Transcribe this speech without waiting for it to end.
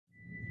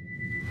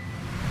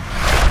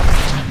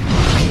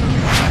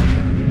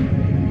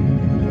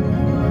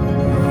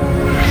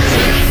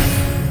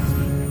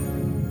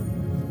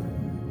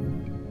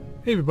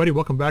Hey everybody,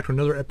 welcome back to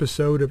another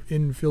episode of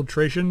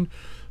Infiltration.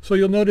 So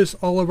you'll notice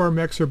all of our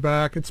mechs are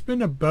back. It's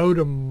been about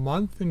a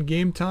month in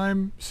game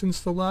time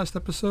since the last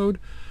episode.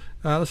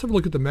 Let's have a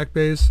look at the mech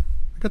bays.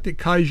 I got the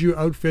Kaiju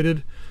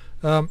outfitted.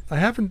 I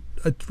haven't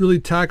really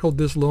tackled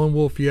this Lone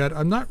Wolf yet.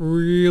 I'm not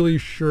really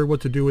sure what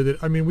to do with it.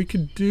 I mean, we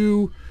could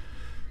do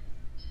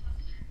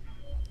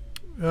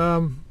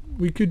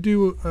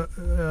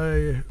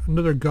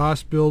another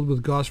Gauss build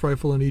with Gauss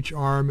rifle in each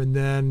arm, and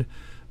then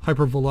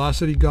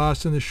hypervelocity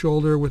Gauss in the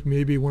shoulder with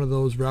maybe one of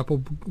those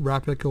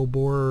Rapico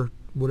bore,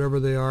 whatever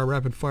they are,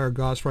 rapid fire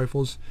Gauss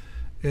rifles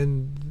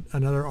in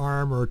another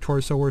arm or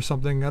torso or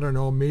something. I don't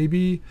know,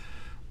 maybe.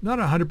 Not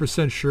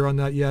 100% sure on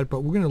that yet, but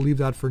we're going to leave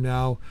that for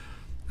now.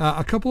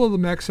 A couple of the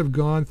mechs have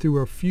gone through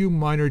a few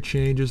minor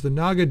changes. The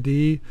Naga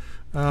D,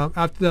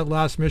 after that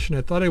last mission,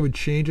 I thought I would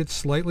change it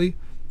slightly.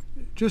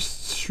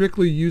 Just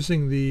strictly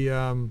using the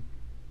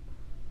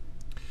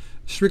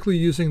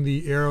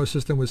arrow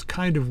system was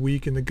kind of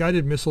weak, and the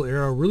guided missile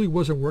arrow really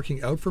wasn't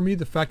working out for me.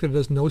 The fact that it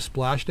does no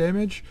splash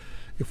damage,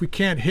 if we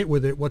can't hit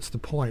with it, what's the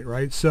point,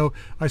 right? So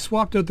I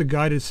swapped out the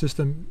guided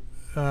system.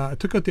 I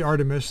took out the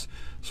Artemis,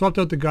 swapped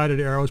out the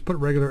guided arrows, put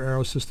regular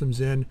arrow systems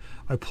in.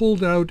 I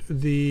pulled out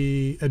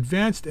the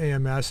advanced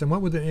AMS and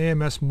went with an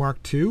AMS Mark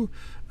II.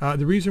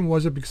 The reason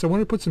was because I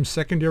wanted to put some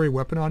secondary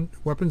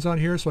weapons on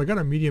here. So I got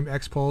a medium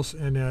X-Pulse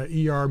and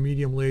a ER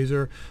medium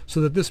laser so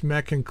that this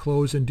mech can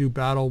close and do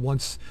battle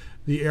once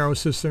the arrow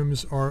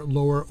systems are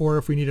lower, or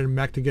if we needed a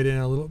mech to get in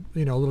a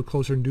little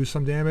closer and do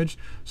some damage.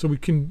 So we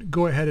can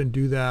go ahead and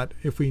do that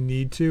if we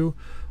need to.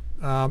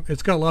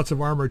 It's got lots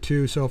of armor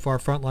too, so if our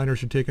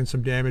frontliners are taking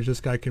some damage,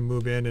 this guy can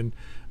move in. And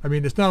I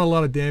mean, it's not a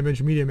lot of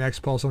damage. Medium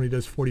X-Pulse only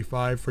does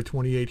 45 for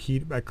 28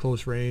 heat at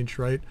close range,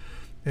 right?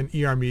 And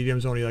ER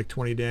medium's only like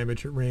 20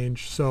 damage at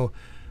range. So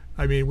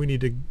I mean, we need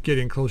to get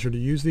in closer to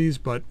use these,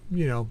 but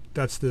you know,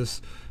 that's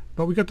this.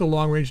 But we got the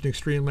long range and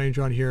extreme range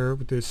on here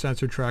with the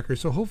sensor tracker,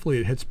 so hopefully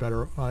it hits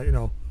better.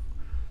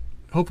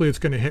 Hopefully it's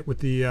going to hit with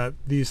the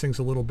these things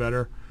a little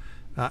better.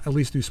 At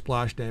least do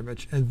splash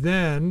damage. And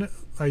then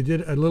I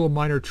did a little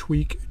minor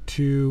tweak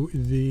to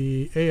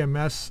the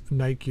AMS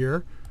night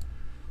gear.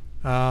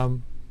 I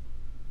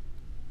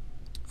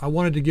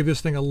wanted to give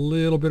this thing a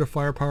little bit of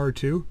firepower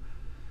too.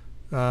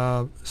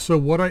 So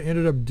what I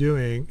ended up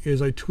doing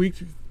is I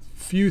tweaked a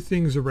few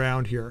things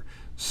around here.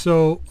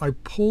 So I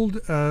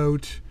pulled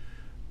out,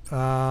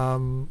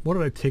 what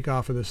did I take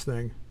off of this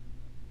thing?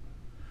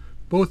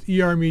 Both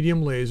ER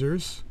medium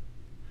lasers.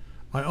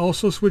 I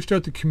also switched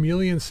out the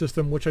chameleon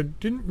system, which I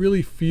didn't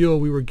really feel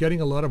we were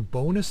getting a lot of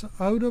bonus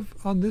out of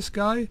on this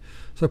guy.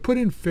 So I put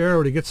in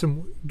Pharaoh to get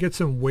some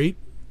weight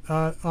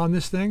on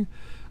this thing.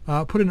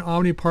 Put in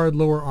Omnipard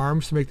lower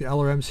arms to make the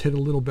LRMs hit a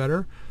little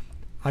better.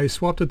 I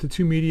swapped out the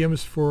two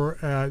mediums for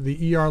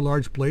the ER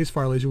large blaze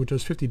fire laser, which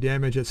does 50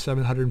 damage at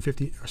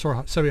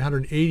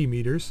 780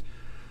 meters,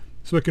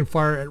 so it can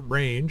fire at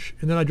range.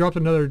 And then I dropped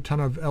another ton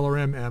of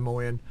LRM ammo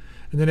in,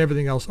 and then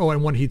everything else. Oh,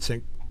 and one heat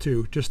sink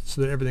too, just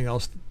so that everything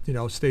else, you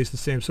know, stays the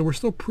same. So we're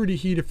still pretty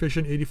heat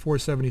efficient,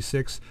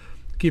 8476,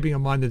 keeping in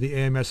mind that the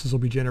AMSs will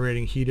be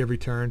generating heat every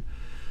turn.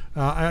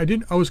 I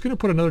was going to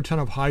put another ton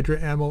of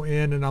Hydra ammo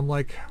in, and I'm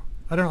like,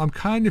 I don't know, I'm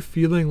kind of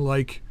feeling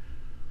like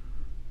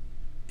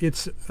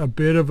it's a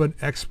bit of an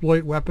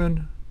exploit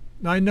weapon.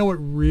 Now I know it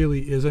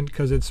really isn't,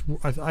 because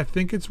I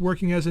think it's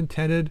working as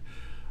intended,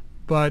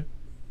 but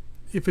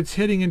if it's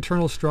hitting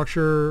internal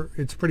structure,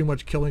 it's pretty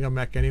much killing a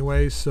mech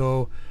anyway.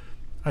 So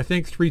I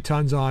think 3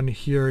 tons on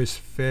here is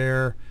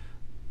fair.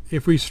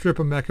 If we strip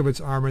a mech of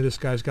its armor, this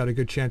guy's got a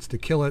good chance to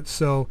kill it.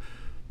 So,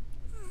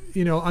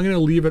 you know, I'm going to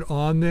leave it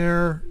on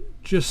there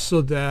just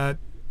so that,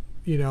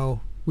 you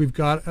know, we've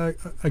got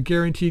a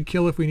guaranteed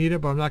kill if we need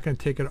it, but I'm not going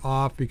to take it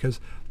off because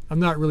I'm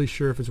not really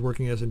sure if it's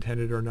working as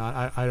intended or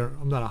not.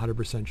 I'm not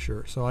 100%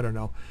 sure, so I don't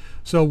know.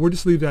 So we'll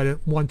just leave that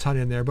at 1 ton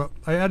in there. But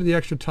I added the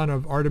extra ton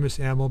of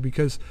Artemis ammo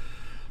because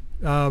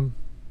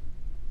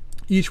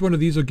each one of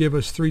these will give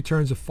us 3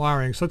 turns of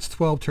firing. So that's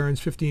 12 turns,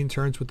 15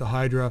 turns with the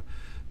Hydra.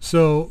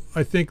 So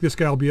I think this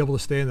guy will be able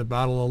to stay in the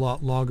battle a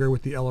lot longer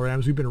with the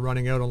LRMs. We've been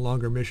running out on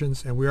longer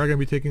missions, and we are going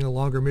to be taking a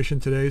longer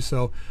mission today,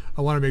 so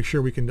I want to make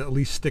sure we can at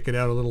least stick it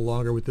out a little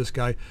longer with this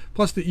guy.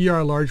 Plus the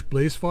ER large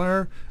blaze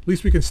fire, at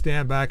least we can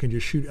stand back and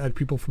just shoot at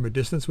people from a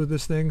distance with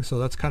this thing, so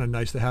that's kind of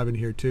nice to have in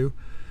here too.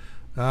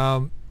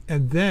 And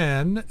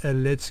then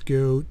let's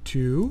go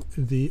to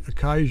the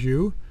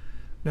Kaiju.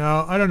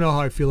 Now, I don't know how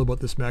I feel about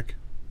this mech.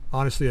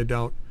 Honestly, I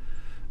don't.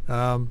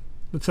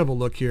 Let's have a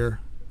look here.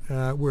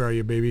 Where are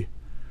you, baby?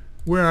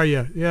 Where are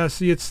you? Yeah,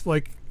 see, it's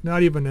like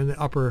not even in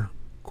the upper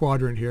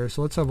quadrant here.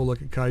 So let's have a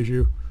look at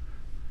Kaiju.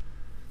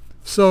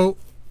 So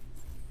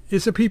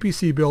it's a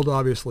PPC build,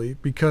 obviously,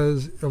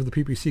 because of the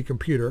PPC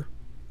computer.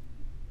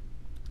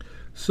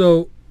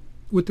 So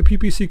with the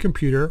PPC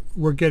computer,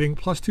 we're getting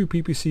 +2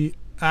 PPC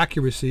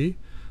accuracy,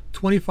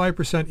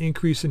 25%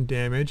 increase in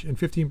damage, and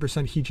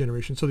 15% heat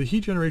generation. So the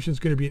heat generation is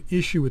going to be an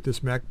issue with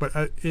this mech, but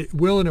it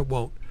will and it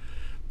won't.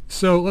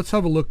 So let's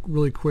have a look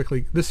really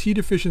quickly. This heat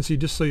efficiency,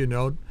 just so you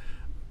know,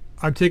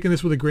 I'm taking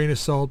this with a grain of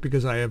salt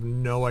because I have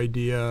no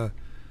idea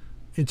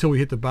until we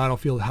hit the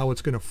battlefield how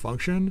it's going to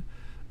function,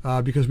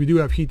 because we do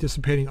have heat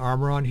dissipating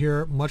armor on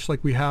here, much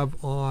like we have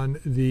on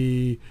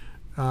the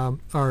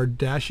our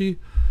Dashi,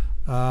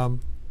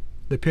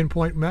 the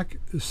pinpoint mech.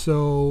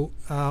 So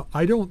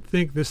I don't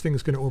think this thing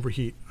is going to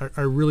overheat.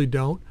 I really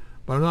don't,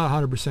 but I'm not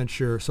 100%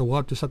 sure. So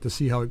we'll just have to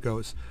see how it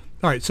goes.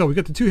 All right, so we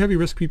got the 2 heavy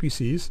risk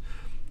PPCs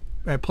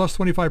at plus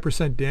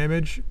 25%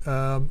 damage.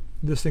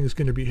 This thing is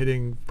going to be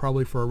hitting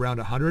probably for around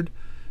 100,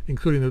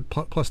 including the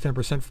plus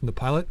 10% from the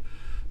pilot.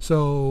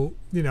 So,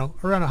 you know,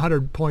 around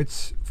 100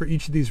 points for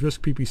each of these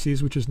risk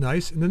PPCs, which is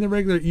nice. And then the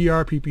regular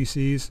ER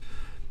PPCs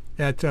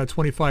at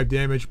 25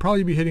 damage,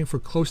 probably be hitting for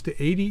close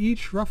to 80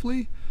 each,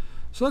 roughly.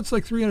 So that's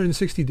like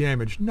 360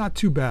 damage. Not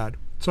too bad.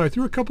 So I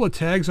threw a couple of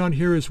tags on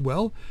here as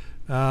well.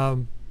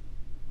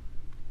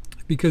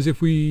 Because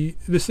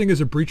this thing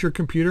is a breacher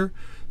computer.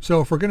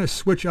 So if we're going to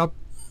switch up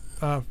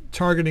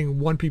targeting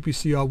one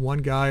PPC on one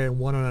guy and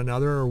one on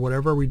another, or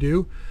whatever we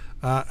do,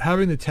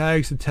 having the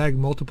tags to tag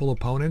multiple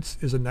opponents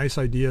is a nice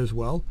idea as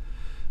well.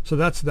 So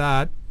that's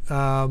that.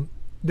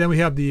 Then we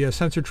have the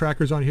sensor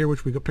trackers on here,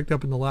 which we picked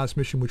up in the last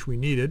mission, which we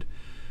needed.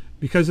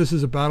 Because this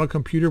is a battle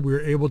computer, we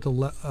were able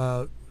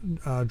to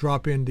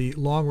drop in the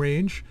long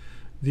range,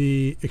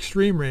 the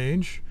extreme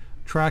range,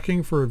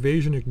 tracking for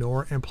evasion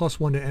ignore, and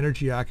 +1 to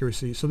energy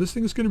accuracy. So this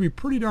thing is going to be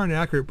pretty darn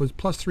accurate, with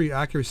 +3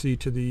 accuracy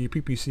to the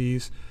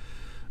PPCs.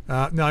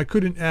 Now I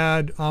couldn't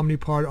add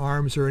Omnipod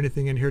arms or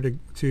anything in here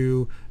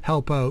to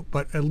help out,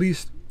 but at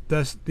least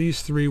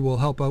these 3 will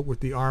help out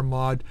with the arm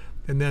mod,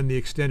 and then the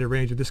extended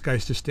range. If this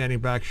guy's just standing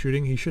back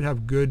shooting, he should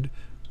have good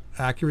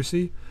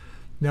accuracy.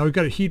 Now we've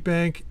got a heat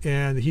bank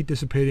and the heat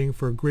dissipating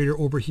for greater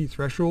overheat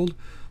threshold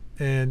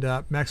and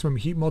maximum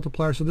heat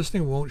multiplier. So this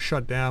thing won't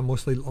shut down,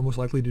 most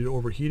likely due to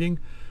overheating.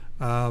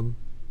 But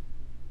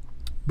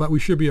we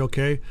should be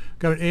okay.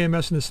 Got an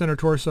AMS in the center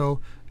torso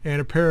and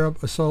a pair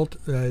of assault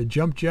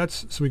jump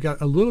jets. So we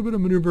got a little bit of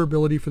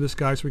maneuverability for this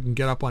guy, so we can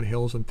get up on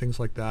hills and things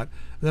like that.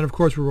 And then of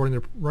course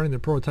we're running the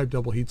prototype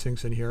double heat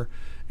sinks in here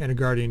and a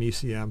Guardian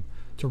ECM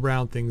to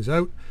round things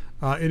out.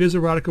 It is a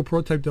Radical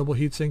prototype double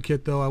heat sink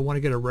kit though. I want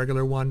to get a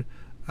regular one.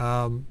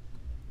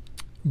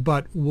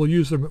 But we'll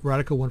use the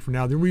Radical one for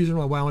now. The reason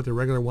why I want the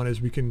regular one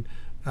is we can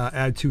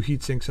add 2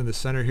 heat sinks in the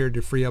center here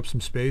to free up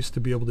some space to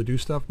be able to do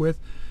stuff with.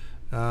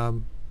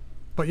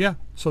 But yeah,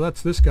 so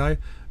that's this guy.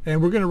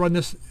 And we're going to run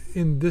this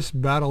in this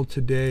battle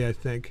today, I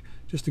think,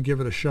 just to give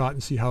it a shot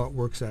and see how it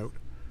works out.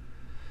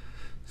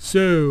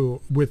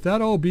 So with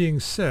that all being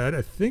said,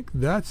 I think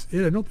that's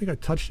it. I don't think I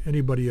touched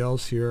anybody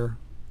else here.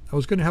 I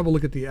was going to have a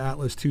look at the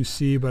Atlas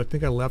 2C, but I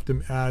think I left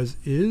him as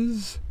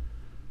is,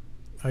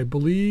 I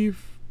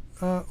believe.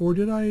 Or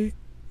did I?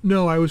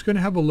 No, I was going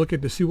to have a look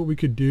at to see what we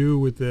could do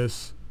with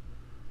this.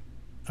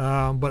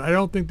 But I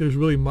don't think there's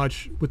really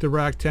much with the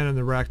Rack 10 and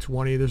the Rack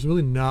 20. There's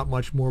really not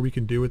much more we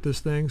can do with this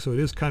thing. So it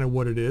is kind of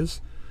what it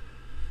is.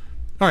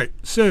 All right,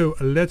 so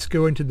let's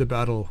go into the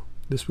battle.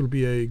 This will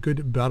be a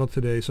good battle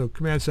today. So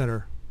command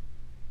center.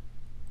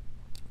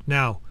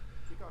 Now,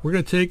 we're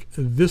going to take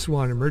this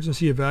one,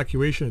 emergency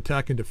evacuation,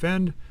 attack and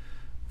defend,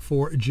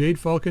 for Jade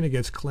Falcon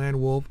against Clan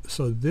Wolf.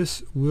 So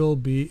this will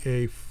be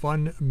a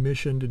fun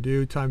mission to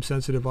do, time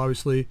sensitive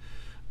obviously.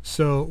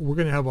 So we're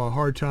going to have a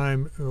hard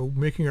time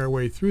making our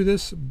way through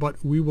this,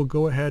 but we will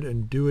go ahead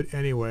and do it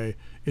anyway.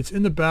 It's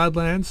in the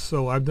Badlands,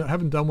 so I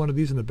haven't done one of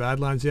these in the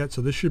Badlands yet,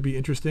 so this should be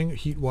interesting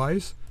heat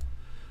wise.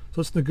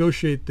 So let's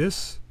negotiate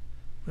this.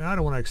 I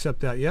don't want to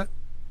accept that yet.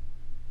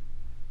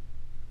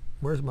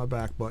 Where's my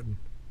back button?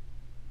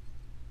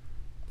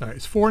 All right,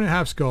 it's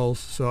 4.5 skulls,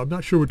 so I'm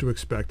not sure what to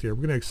expect here.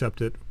 We're going to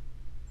accept it.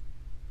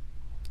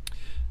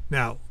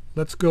 Now,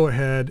 let's go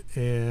ahead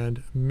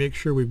and make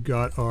sure we've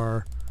got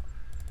our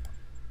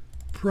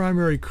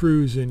primary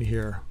crews in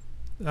here.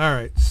 All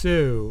right,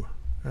 so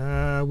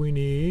we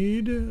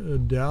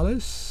need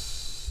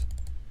Dallas,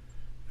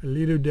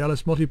 Alito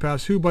Dallas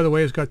Multipass, who, by the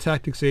way, has got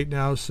Tactics 8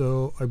 now,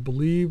 so I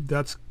believe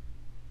that's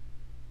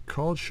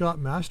called Shot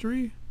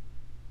Mastery.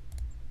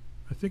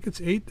 I think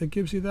it's 8 that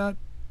gives you that.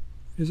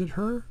 Is it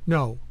her?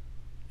 No,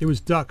 it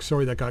was Duck,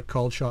 sorry, that got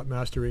called Shot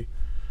Mastery.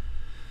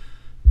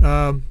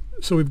 So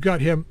we've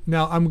got him.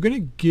 Now I'm going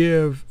to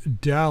give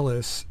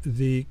Dallas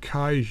the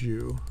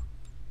Kaiju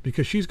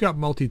because she's got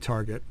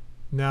multi-target.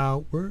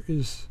 Now where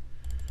is,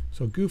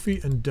 so Goofy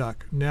and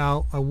Duck.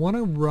 Now I want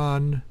to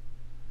run,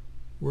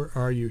 where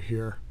are you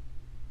here?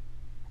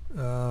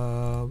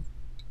 I'm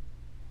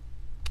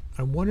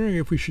wondering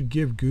if we should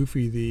give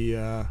Goofy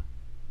the,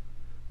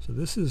 so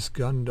this is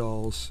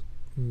Gundal's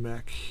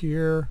mech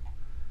here.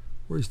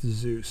 Where's the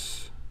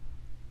Zeus?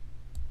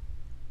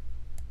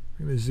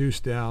 I'm going to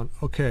Zeus down.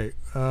 Okay,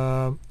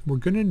 we're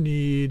going to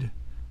need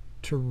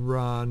to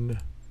run,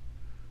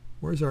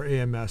 where's our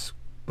AMS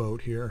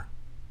boat here?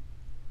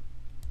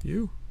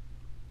 You?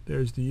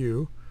 There's the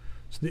U.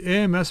 So the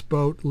AMS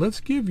boat, let's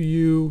give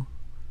you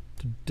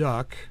to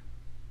Duck.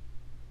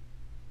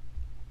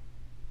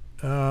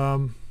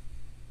 This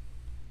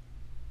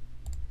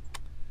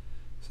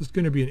is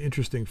going to be an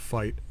interesting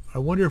fight. I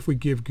wonder if we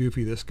give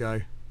Goofy this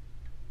guy.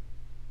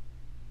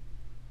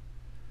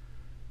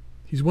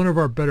 He's one of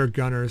our better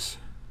gunners.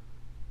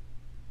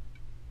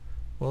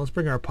 Well, let's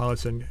bring our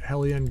pilots in.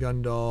 Hellion,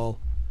 Gundal.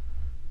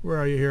 Where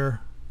are you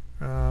here?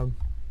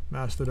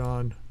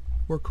 Mastodon.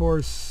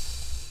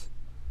 Workhorse.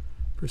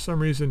 For some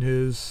reason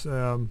his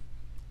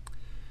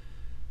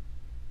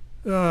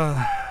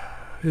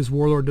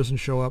warlord doesn't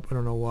show up. I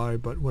don't know why,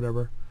 but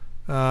whatever.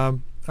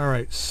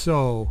 Alright,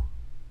 so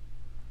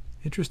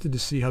interested to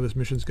see how this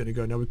mission's going to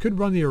go. Now we could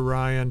run the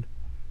Orion.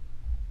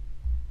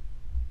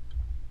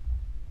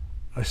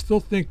 I still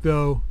think,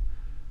 though,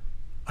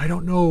 I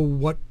don't know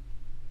what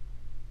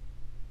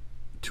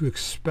to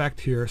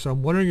expect here, so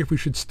I'm wondering if we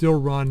should still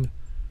run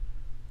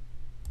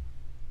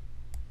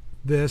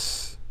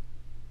this.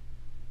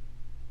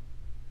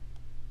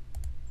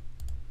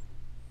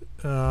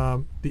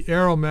 The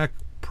Aeromech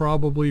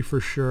probably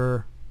for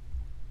sure.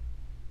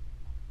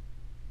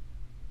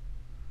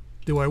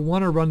 Do I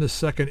want to run the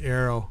second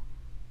Arrow?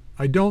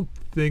 I don't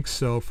think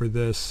so for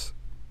this.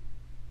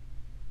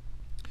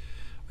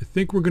 I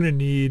think we're going to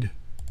need...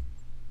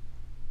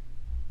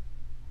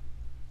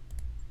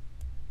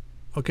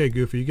 Okay,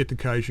 Goofy, you get the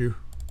Kaiju.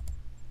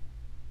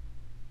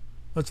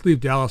 Let's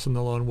leave Dallas and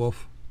the Lone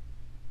Wolf.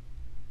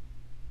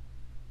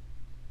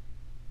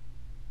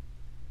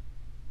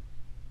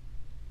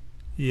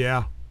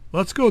 Yeah,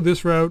 let's go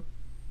this route.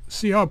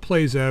 See how it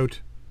plays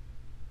out.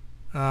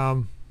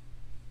 I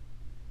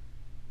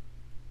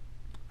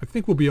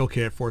think we'll be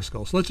okay at 4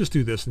 skulls. So let's just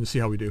do this and see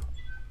how we do.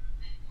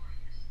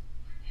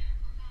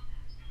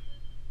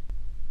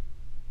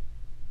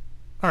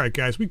 Alright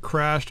guys, we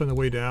crashed on the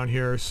way down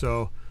here,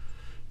 so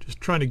just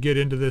trying to get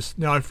into this.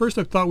 Now at first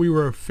I thought we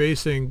were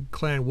facing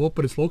Clan Wolf,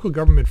 but it's local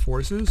government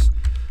forces.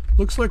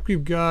 Looks like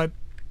we've got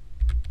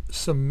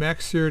some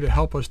mechs here to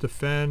help us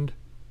defend.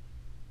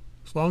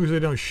 As long as they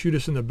don't shoot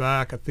us in the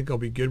back, I think I'll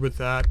be good with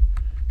that.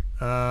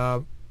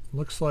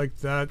 Looks like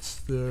that's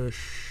the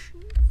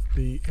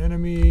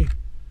enemy.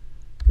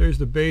 There's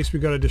the base we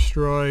got to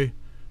destroy.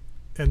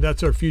 And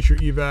that's our future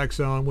evac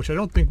zone, which I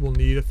don't think we'll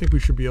need. I think we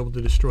should be able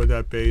to destroy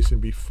that base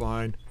and be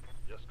fine.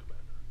 Yes,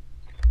 Commander.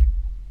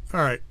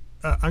 Alright,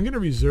 I'm going to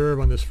reserve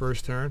on this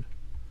first turn.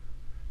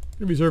 I'm going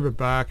to reserve it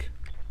back.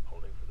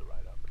 Holding for the right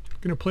opportunity.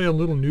 Going to play a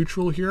little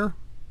neutral here.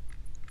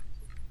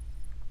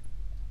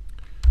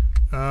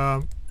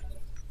 Because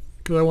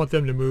I want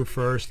them to move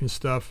first and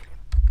stuff.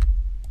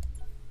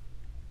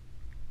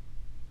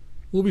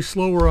 We'll be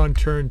slower on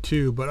turn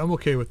 2, but I'm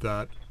okay with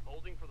that.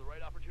 Holding for the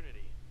right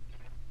opportunity.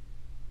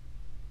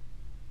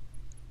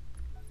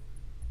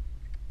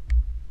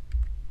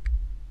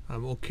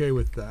 I'm okay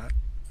with that.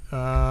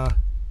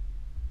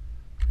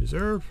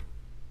 Reserve.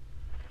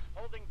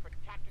 Holding for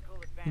tactical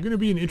advantage. We're going to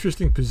be in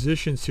interesting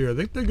positions here. I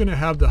think they're going to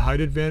have the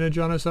height advantage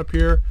on us up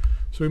here.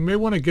 So we may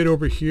want to get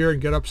over here and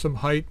get up some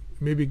height.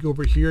 Maybe go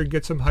over here and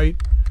get some height.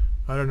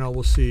 I don't know.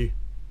 We'll see.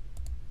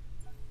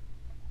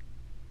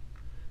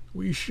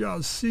 We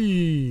shall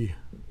see.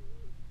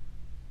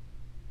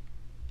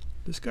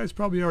 This guy's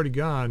probably already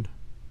gone.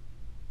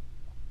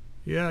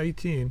 Yeah,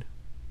 18.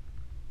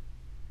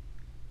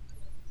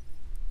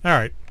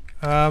 Alright.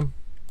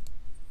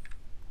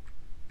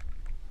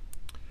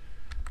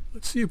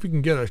 Let's see if we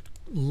can get a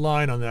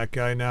line on that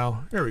guy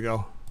now. There we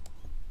go.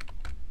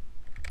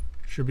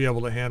 Should be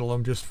able to handle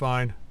him just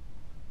fine.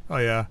 Oh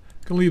yeah.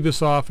 Can leave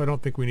this off. I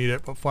don't think we need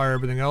it, but fire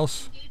everything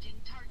else.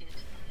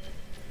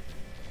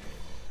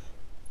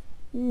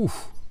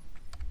 Oof.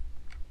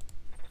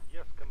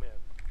 Yes, Commander.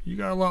 You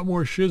got a lot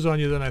more shiz on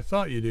you than I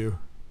thought you do.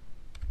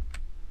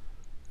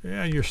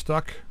 Yeah, you're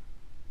stuck.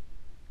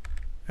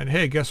 And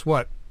hey, guess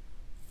what?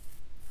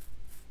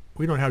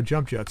 We don't have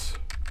jump jets.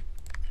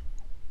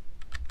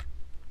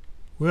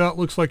 Well, it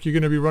looks like you're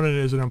going to be running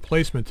it as an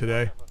emplacement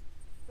today.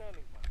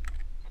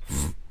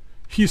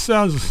 He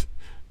sounds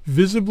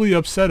visibly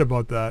upset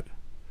about that.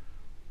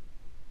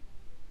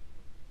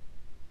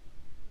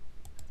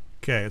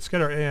 Okay, let's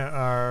get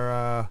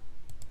our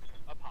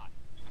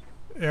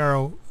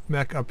Arrow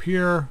mech up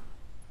here.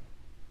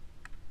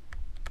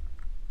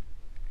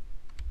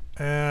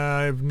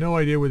 I have no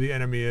idea where the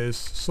enemy is,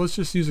 so let's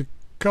just use a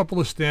couple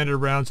of standard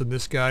rounds on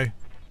this guy.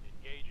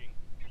 Engaging.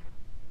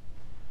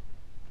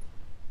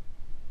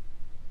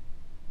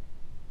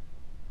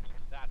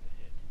 That's a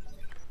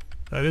hit.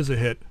 That is a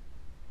hit.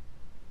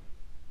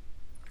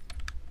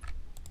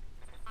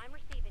 I'm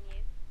receiving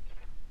you.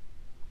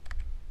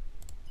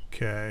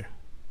 Okay.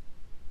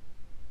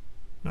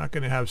 Not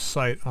going to have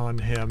sight on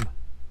him.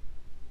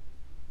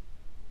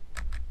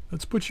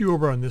 Let's put you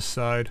over on this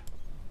side.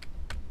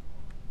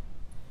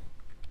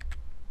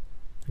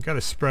 I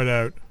gotta spread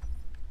out.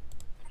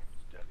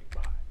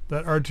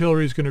 That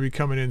artillery is going to be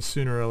coming in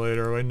sooner or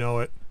later. I know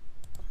it.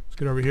 Let's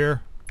get over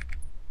here.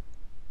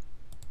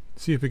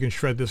 See if we can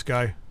shred this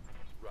guy.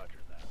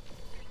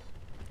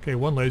 Okay,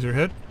 one laser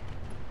hit.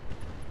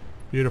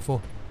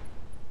 Beautiful.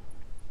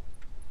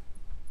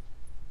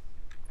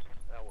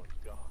 That one's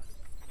gone.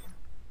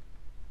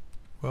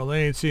 Well,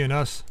 they ain't seeing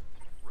us.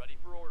 Ready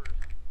for orders.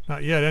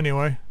 Not yet,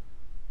 anyway.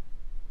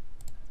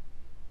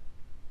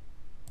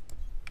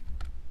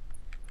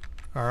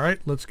 Alright,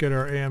 let's get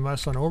our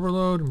AMS on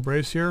overload and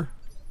brace here.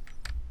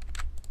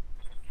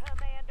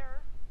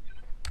 Commander.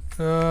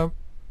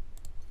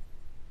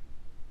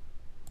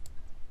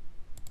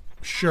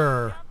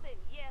 Sure.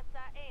 Yes,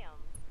 I am.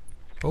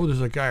 Oh,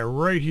 there's a guy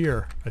right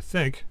here, I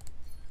think.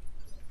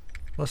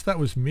 Unless that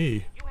was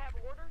me. You have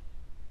orders?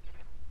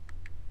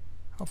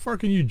 How far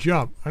can you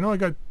jump? I know I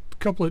got a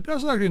couple of...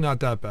 That's actually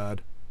not that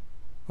bad.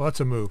 Well, that's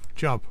a move.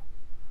 Jump.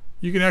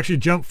 You can actually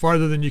jump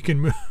farther than you can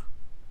move.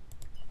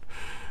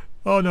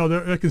 Oh,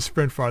 no, I can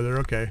sprint farther.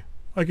 Okay.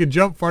 I can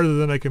jump farther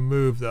than I can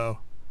move, though.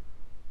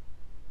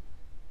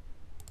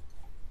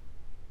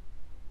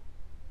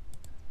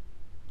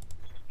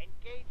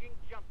 Engaging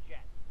jump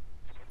jet.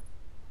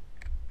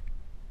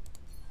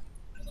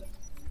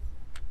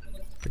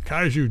 The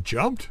kaiju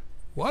jumped?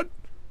 What?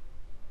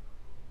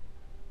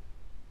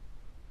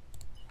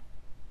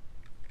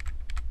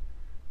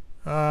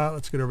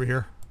 Let's get over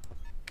here.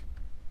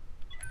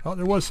 Oh,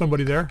 there was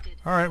somebody there.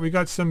 Alright, we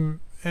got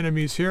some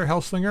enemies here.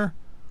 Hellslinger.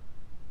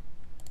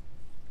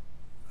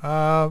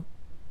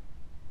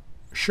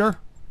 Sure.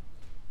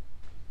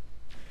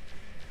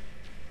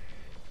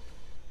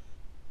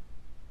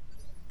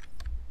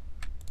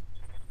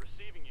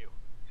 Receiving you.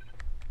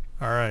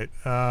 Alright,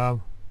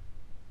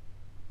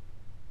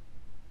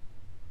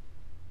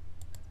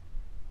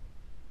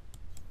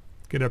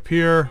 get up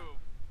here.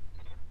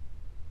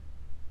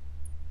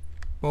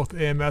 Both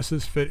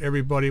AMSs fit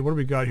everybody. What do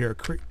we got here?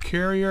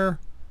 Carrier,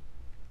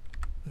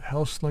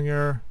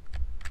 Hellslinger,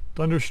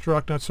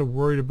 Thunderstruck, not so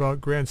worried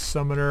about. Grand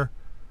Summoner.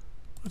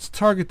 Let's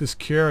target this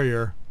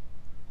carrier.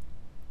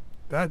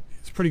 That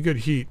is pretty good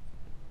heat.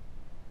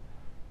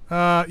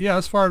 Yeah,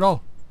 let's fire it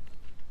all.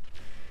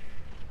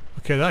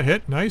 Okay, that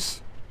hit.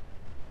 Nice.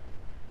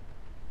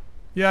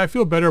 Yeah, I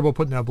feel better about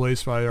putting that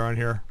blaze fire on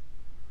here.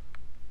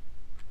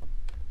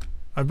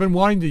 I've been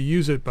wanting to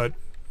use it, but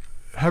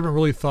haven't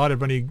really thought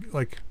of any,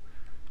 like,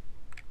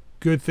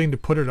 good thing to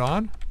put it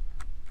on.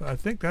 But I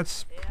think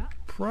that's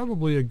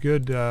probably a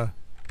good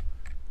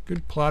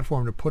good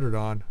platform to put it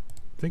on.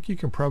 I think you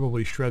can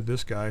probably shred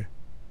this guy.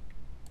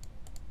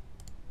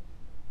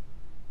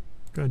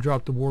 Gonna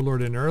drop the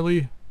Warlord in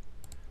early.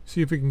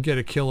 See if we can get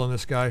a kill on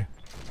this guy.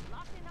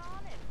 Locking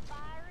on and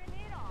firing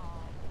it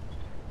all.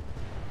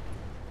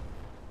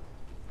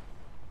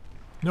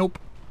 Nope.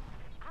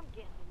 I'm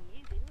guessing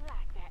you didn't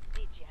like that,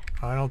 did you?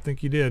 I don't think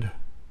he did.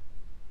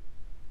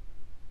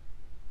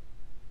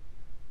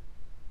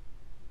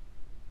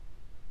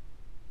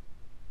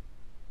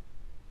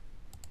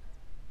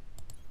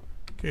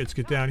 Okay, let's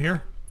get down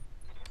here.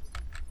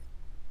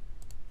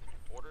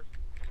 Orders.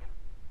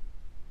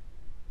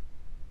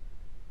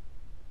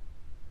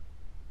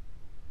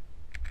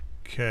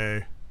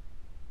 Okay.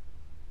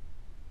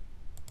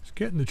 Let's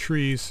get in the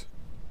trees.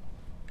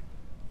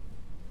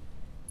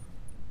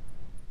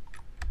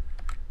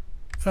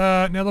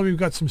 Now that we've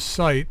got some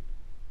sight,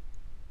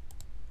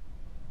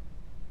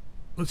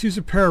 let's use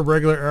a pair of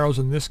regular arrows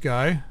on this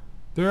guy.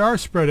 They are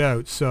spread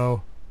out,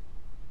 so...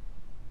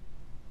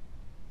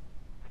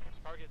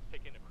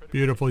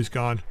 Beautiful, he's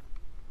gone.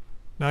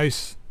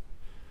 Nice.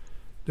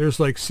 There's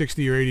like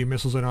 60 or 80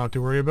 missiles I don't have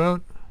to worry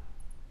about.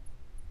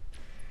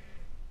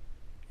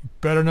 You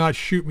better not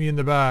shoot me in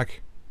the back.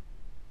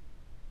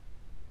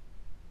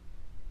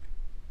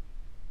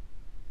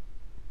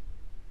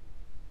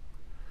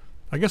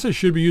 I guess I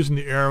should be using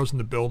the arrows in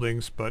the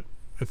buildings, but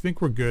I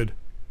think we're good.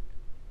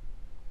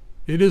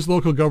 It is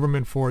local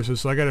government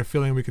forces, so I got a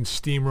feeling we can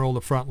steamroll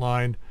the front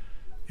line.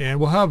 And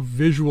we'll have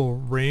visual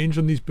range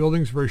on these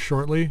buildings very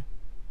shortly.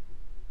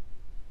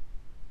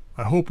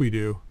 I hope we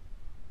do.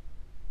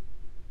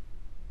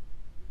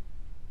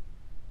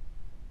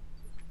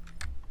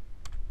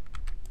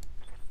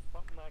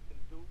 Something I can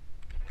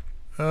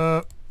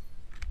do.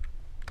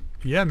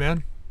 Yeah,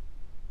 man.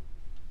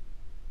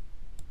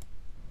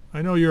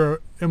 I know you're an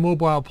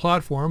immobile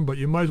platform, but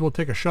you might as well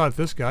take a shot at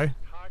this guy.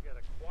 Target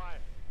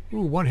acquired.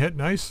 Ooh, one hit,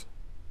 nice.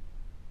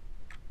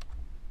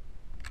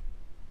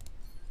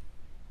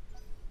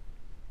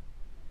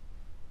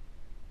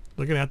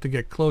 They're gonna have to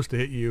get close to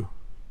hit you.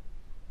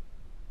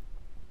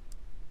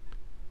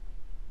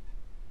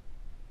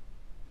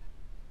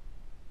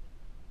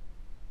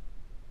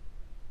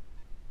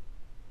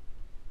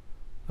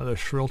 Another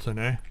Shrilton,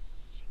 eh?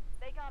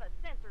 They got a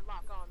sensor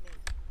lock on me.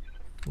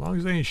 As long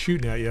as they ain't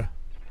shooting at you.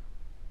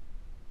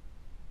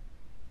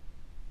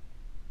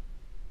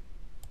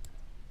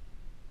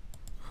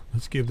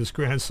 Let's give this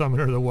Grand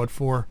Summoner the what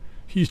for.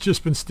 He's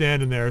just been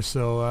standing there,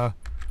 so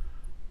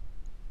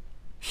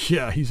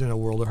yeah, he's in a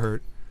world of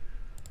hurt.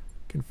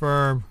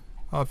 Confirm.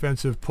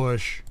 Offensive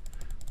push.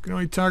 Can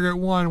only target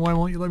one. Why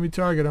won't you let me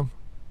target him?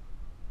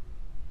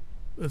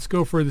 Let's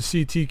go for the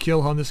CT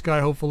kill on this guy,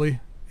 hopefully.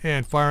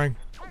 And firing.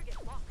 Target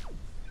locked.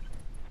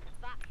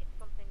 That hit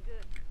something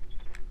good.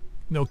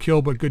 No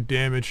kill, but good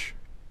damage.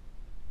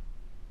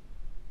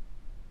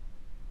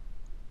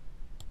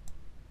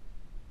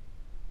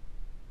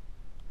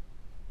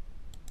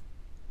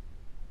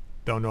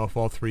 Don't know if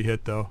all three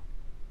hit, though.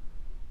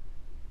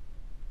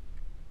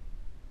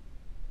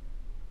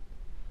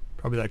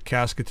 Probably that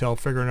Cascatel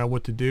figuring out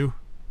what to do.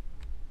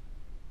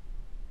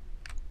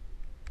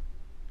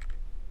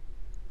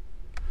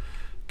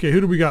 Okay,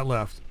 who do we got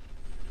left?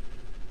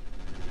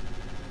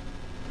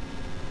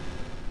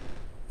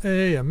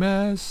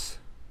 AMS.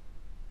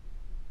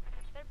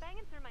 They're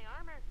banging through my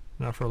armor.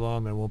 Not for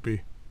long, they won't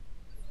be.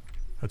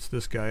 That's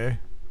this guy, eh?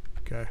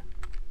 Okay.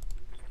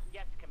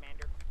 Yes,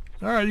 Commander.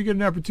 Alright, you get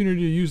an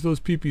opportunity to use those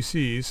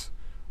PPCs.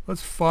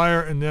 Let's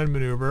fire and then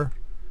maneuver.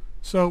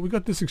 So we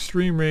got this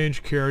extreme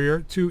range carrier,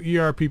 2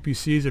 ER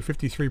PPCs at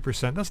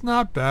 53%. That's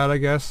not bad, I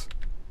guess.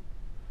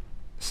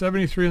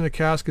 73 on the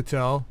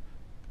Cascatel.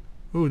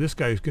 Ooh, this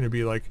guy's going to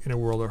be like in a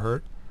world of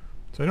hurt.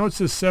 So I know it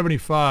says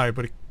 75,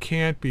 but it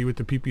can't be with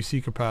the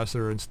PPC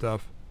capacitor and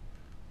stuff.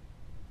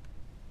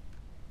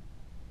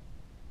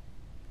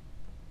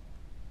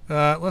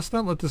 Let's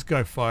not let this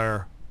guy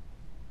fire.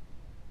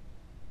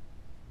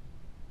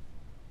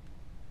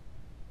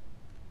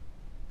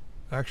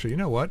 Actually, you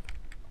know what?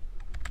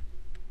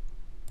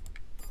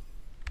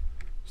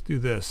 Let's do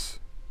this.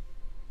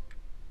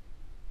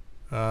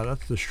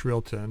 That's the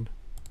Shrilton.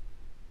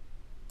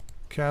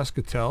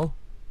 Cascatel.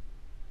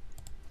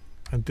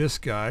 And this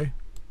guy.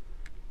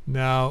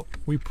 Now,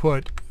 we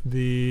put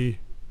the...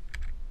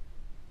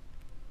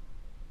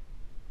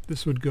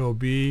 This would go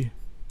B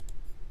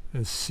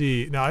and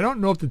C. Now, I don't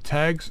know if the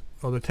tags...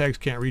 Oh, the tags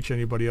can't reach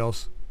anybody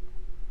else.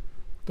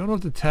 Don't know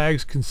if the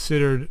tags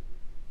considered...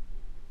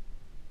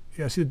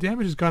 Yeah, see, the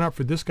damage has gone up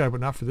for this guy,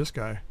 but not for this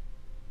guy.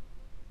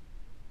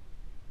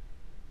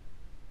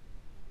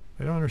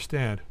 I don't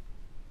understand.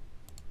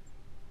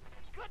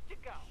 Good to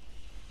go.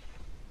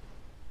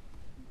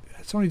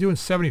 It's only doing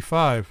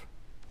 75.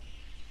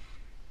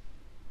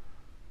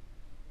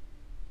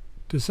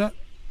 Does that...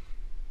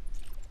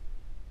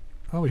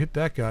 Oh, we hit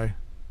that guy.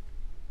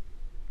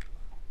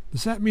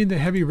 Does that mean the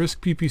heavy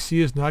risk PPC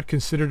is not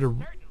considered a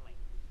Certainly.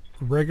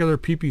 regular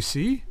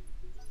PPC?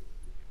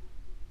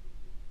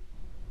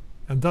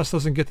 And thus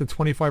doesn't get the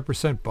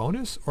 25%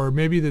 bonus? Or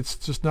maybe that's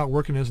just not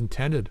working as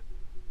intended.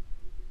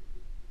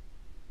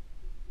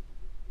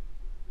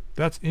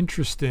 That's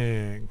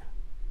interesting.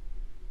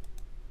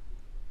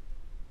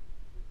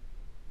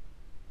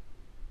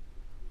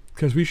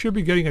 Because we should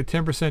be getting a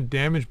 10%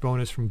 damage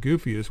bonus from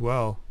Goofy as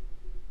well.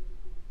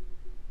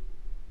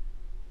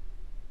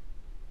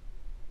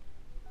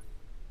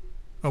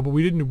 Oh, but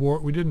we didn't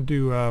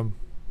do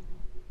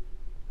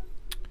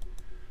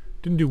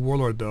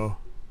Warlord though.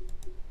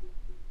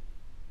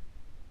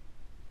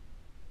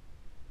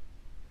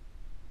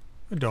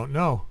 I don't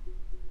know.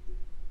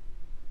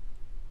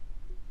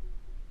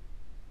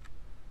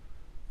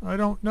 I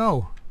don't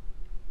know.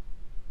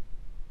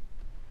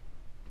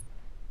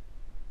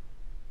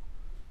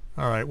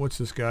 Alright, what's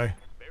this guy?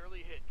 Barely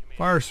hit, Commander.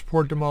 Fire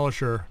support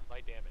demolisher.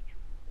 Light damage.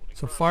 Holding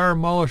It's a firm. fire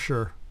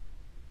demolisher.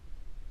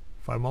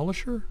 Fire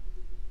demolisher?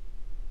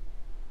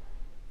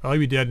 Oh, he'll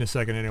be dead in a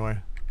second anyway.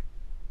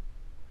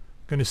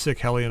 Gonna sick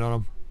Hellion on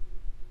him.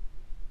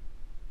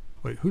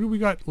 Wait, who do we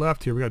got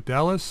left here? We got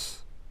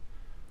Dallas,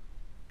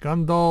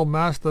 Gundal,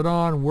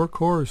 Mastodon,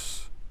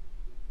 Workhorse.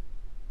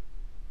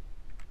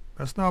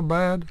 That's not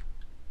bad.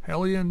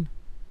 Hellion.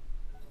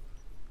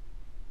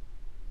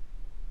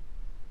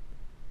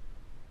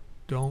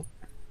 Don't.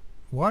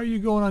 Why are you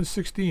going on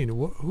 16?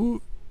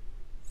 Who?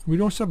 We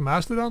don't have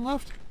Mastodon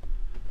left?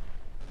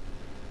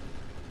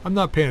 I'm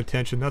not paying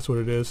attention. That's what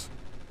it is.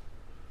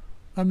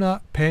 I'm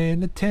not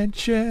paying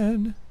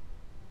attention.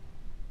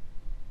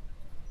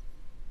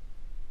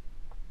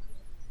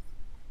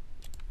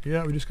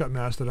 Yeah, we just got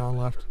Mastodon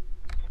left.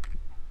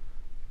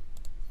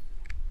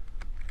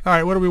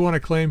 Alright, what do we want to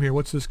claim here?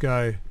 What's this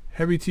guy?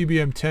 Heavy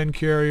TBM 10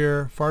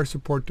 carrier, fire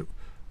support,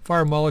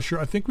 fire demolisher.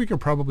 I think we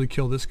could probably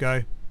kill this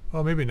guy.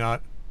 Oh, maybe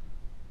not.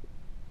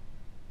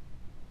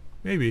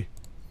 Maybe.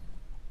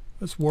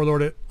 Let's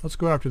warlord it. Let's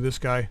go after this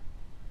guy.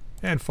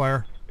 And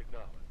fire.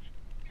 Acknowledged.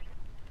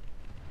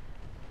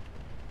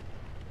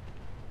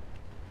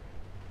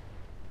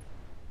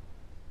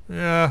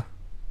 Yeah,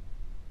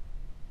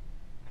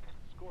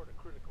 Scored a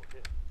critical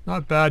hit.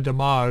 not bad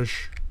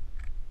damage.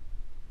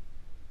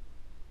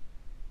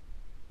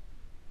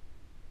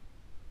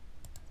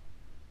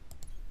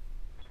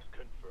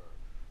 Confirmed.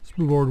 Let's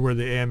move over to where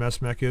the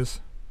AMS mech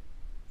is.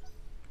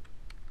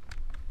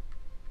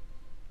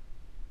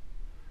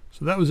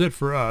 So that was it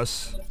for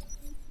us.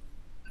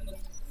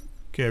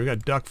 Okay, we got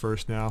Duck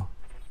first now.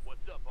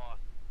 What's up, boss?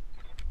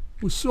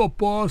 What's up,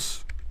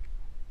 boss?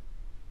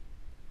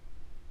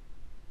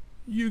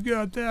 You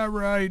got that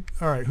right.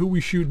 Alright, who we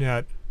shooting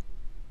at?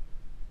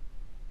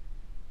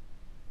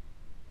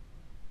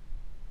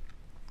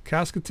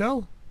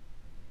 Cascatel?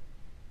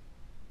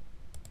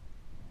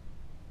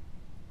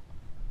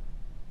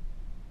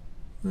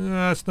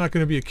 That's not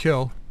going to be a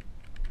kill.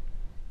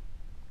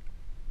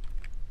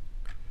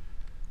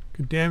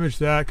 Could damage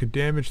that, could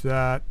damage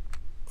that.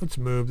 Let's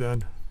move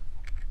then.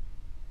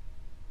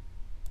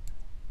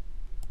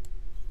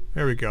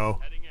 There we go.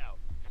 Heading out.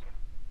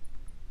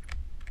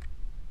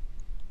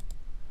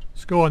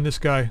 Let's go on this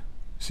guy.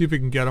 See if we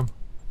can get him.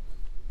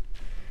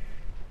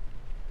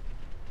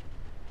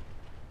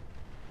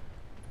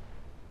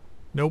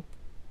 Nope.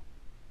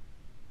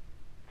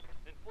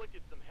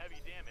 Inflicted some heavy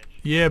damage.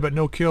 Yeah, but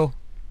no kill.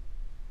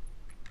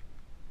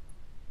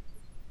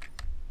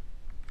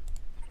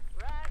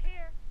 Right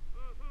here.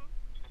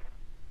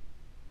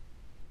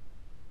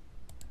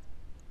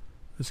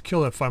 Let's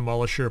kill that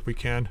Demolisher if we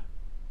can.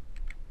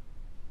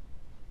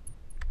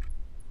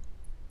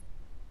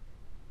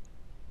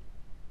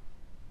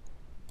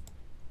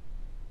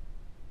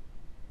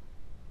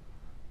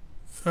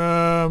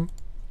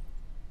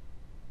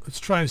 Let's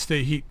try and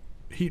stay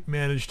heat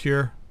managed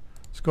here.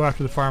 Let's go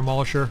after the Fire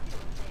Demolisher.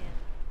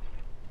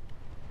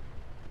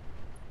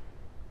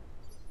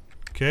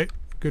 Okay,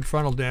 good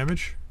frontal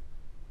damage.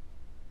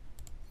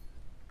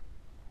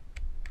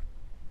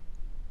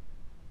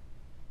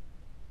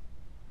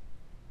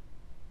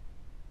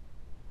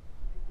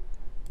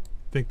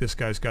 I think this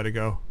guy's got to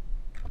go.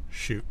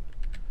 Shoot.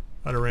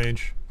 Out of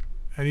range.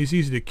 And he's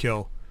easy to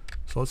kill.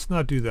 So let's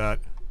not do that.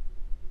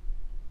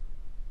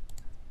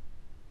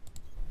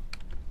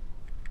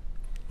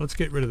 Let's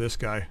get rid of this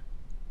guy.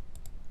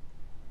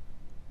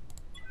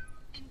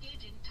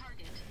 Engaging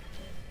target.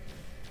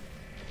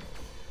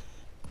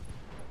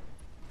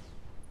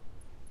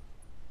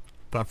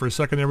 Thought for a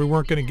second there we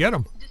weren't going to get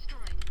him.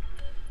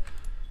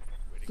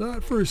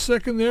 Thought for a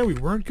second there we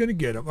weren't going to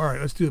get him. Alright,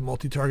 let's do the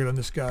multi-target on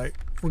this guy.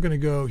 We're going to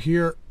go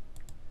here.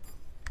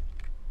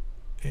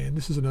 And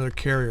this is another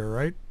carrier,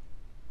 right?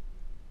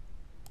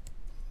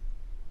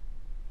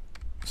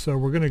 So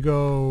we're going to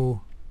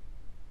go...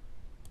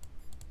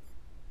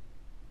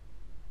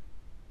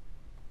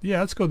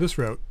 Yeah, let's go this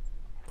route.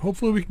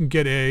 Hopefully we can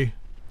get A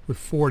with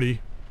 40.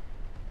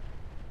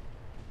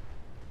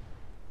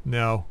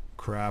 No.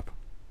 Crap.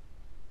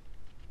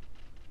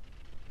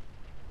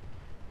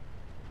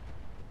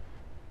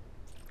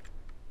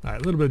 Alright,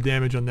 a little bit of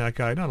damage on that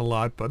guy. Not a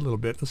lot, but a little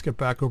bit. Let's get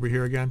back over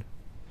here again.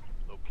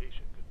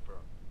 Location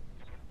confirmed.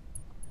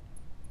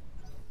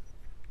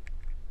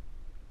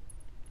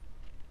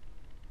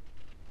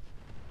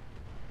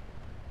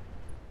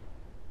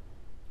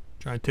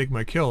 Try and take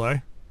my kill, eh?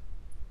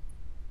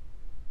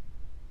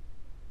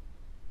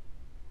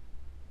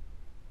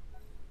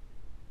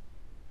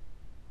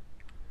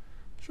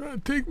 Try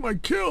and take my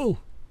kill!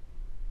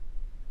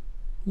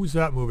 Who's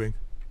that moving?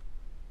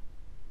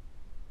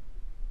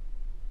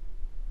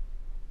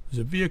 There's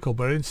a vehicle,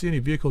 but I didn't see any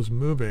vehicles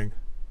moving.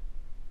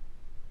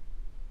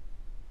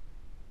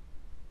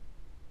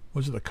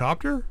 Was it the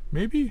copter?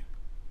 Maybe?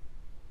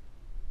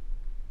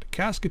 The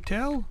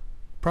Cascatel?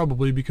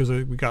 Probably because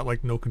we got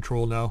like no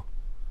control now.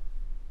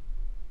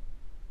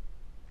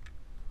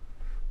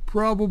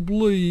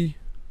 Probably.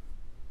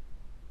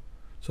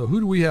 So who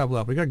do we have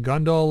left? We got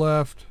Gundal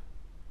left.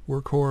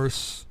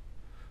 Workhorse.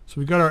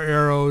 So we got our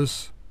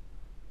arrows.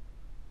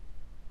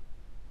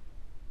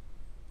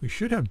 We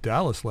should have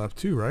Dallas left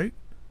too, right?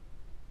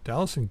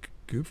 Dallas and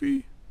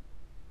Goofy?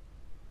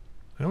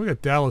 I know we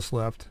got Dallas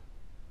left.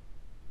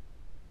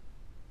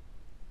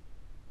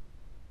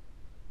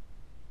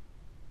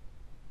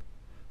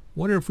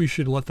 Wonder if we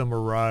should let them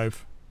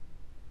arrive.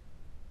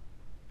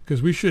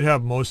 Because we should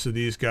have most of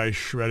these guys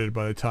shredded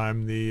by the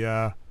time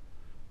the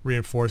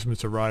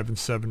reinforcements arrive in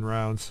 7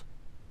 rounds.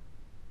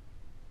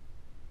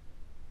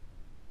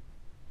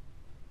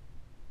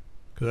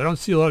 Because I don't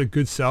see a lot of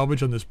good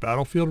salvage on this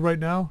battlefield right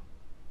now.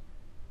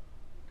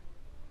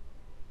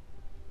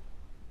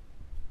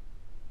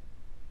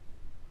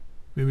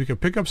 I mean, we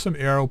could pick up some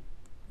arrow.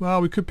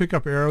 Well, we could pick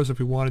up arrows if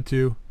we wanted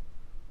to.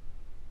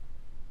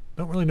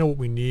 Don't really know what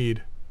we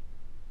need.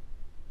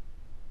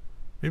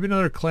 Maybe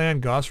another clan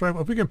Gauss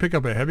rifle. If we can pick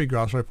up a heavy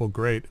Gauss rifle,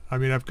 great. I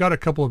mean, I've got a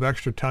couple of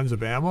extra tons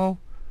of ammo.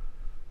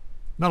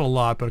 Not a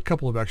lot, but a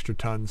couple of extra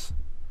tons.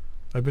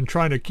 I've been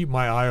trying to keep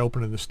my eye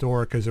open in the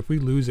store because if we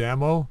lose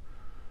ammo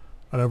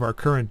out of our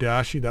current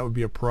Dashi, that would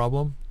be a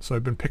problem. So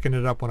I've been picking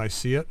it up when I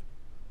see it.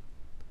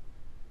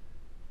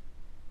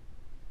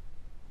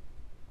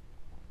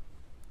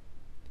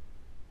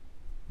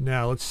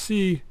 Now let's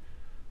see.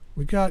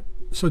 We got,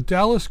 so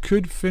Dallas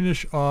could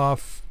finish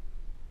off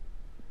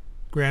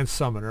Grand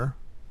Summoner.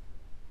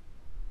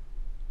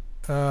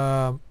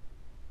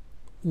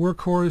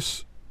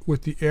 Workhorse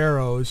with the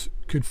arrows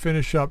could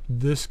finish up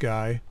this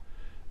guy,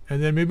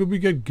 and then maybe we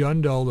get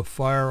Gundal to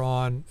fire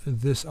on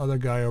this other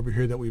guy over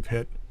here that we've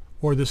hit,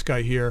 or this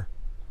guy here.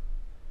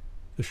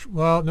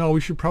 Well, no,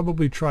 we should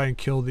probably try and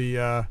kill the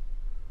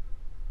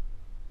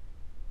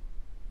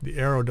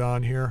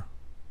Aerodon here.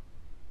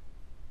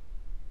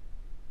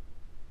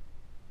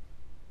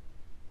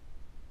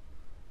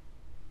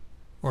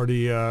 Or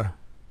the Air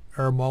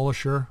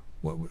Demolisher.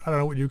 What, I don't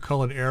know what you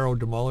call an Aero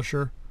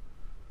Demolisher.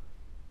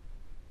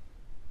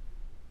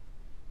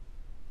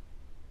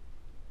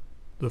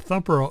 The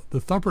Thumper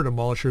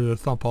Demolisher, the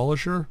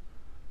Thumpolisher.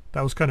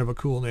 That was kind of a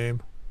cool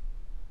name.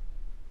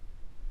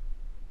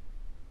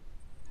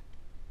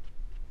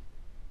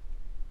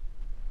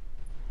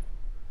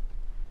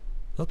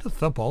 Is that the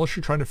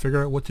Thumpolisher trying to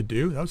figure out what to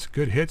do? That was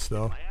good hits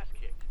though. My ass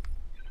kicked.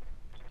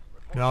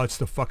 No, it's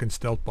the fucking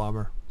stealth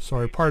bomber.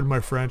 Sorry, pardon my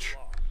French.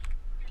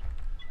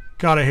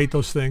 God, I hate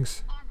those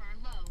things. Armor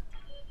low.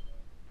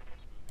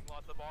 Losing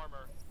lots of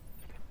armor.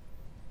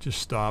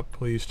 Just stop,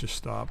 please, just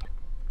stop.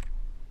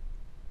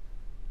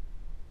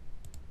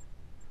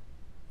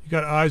 You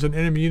got eyes on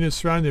enemy units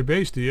surrounding their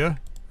base, do you?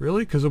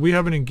 Really? Because we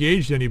haven't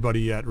engaged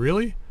anybody yet.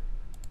 Really?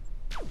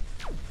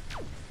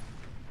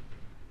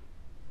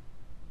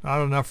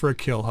 Not enough for a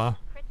kill, huh?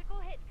 Critical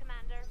hit,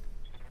 Commander.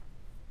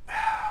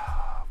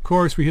 Of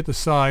course, we hit the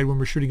side when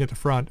we're shooting at the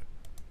front.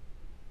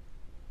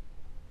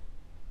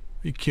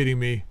 Are you kidding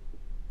me?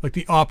 Like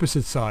the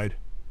opposite side.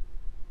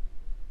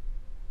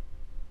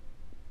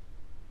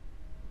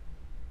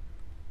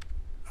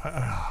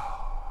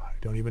 I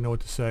don't even know what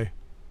to say.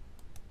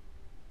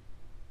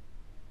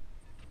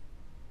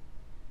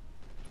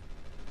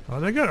 Oh,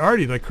 they got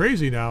Artie like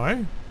crazy now,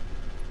 eh?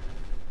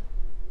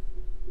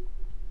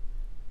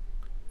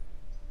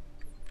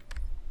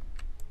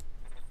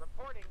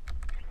 Reporting.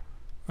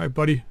 Alright,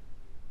 buddy.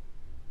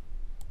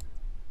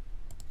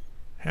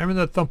 Hammer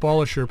that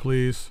Thumpalisher,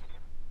 please.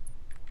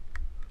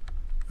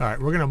 Alright,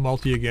 we're gonna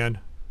multi again.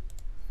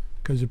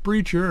 Because of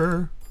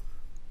Breacher.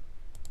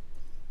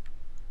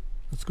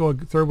 Let's go a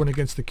third one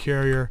against the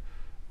carrier.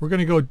 We're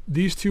gonna go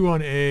these two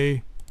on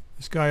A,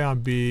 this guy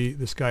on B,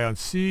 this guy on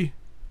C.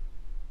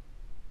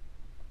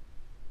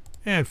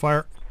 And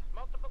fire.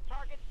 Multiple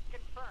targets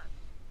confirmed.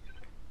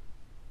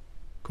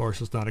 Of course,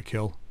 it's not a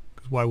kill.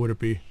 Because why would it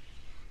be?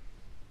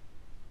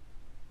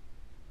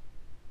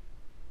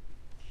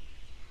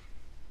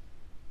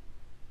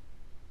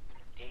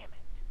 Damn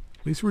it.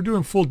 At least we're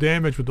doing full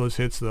damage with those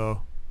hits,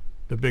 though.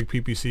 The big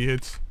PPC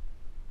hits.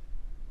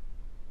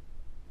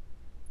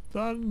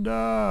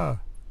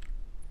 Thunder!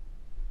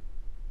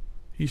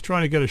 He's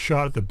trying to get a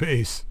shot at the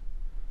base.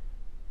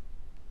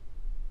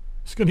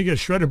 He's going to get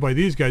shredded by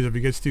these guys if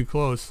he gets too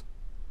close.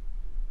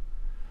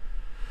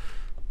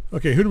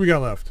 Okay, who do we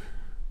got left?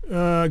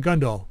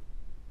 Gundall.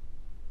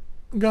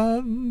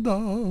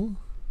 Gundall.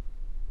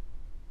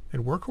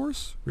 And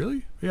Workhorse?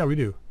 Really? Yeah, we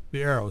do.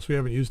 The arrows. We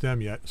haven't used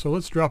them yet. So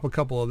let's drop a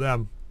couple of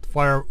them.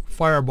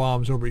 Fire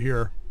bombs over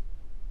here.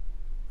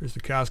 There's the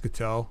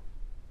Cascatel.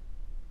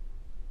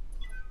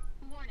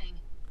 Warning.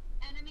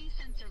 Enemy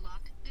sensor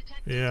lock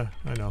detected. Yeah,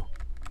 I know.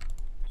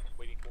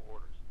 Waiting for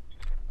orders.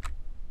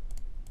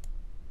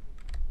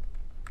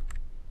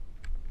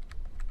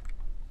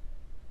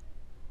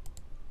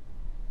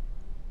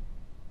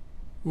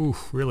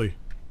 Oof, really?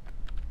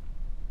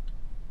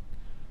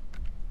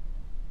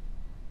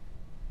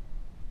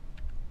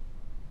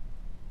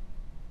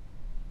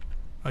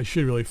 I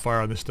should really fire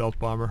on the stealth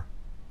bomber.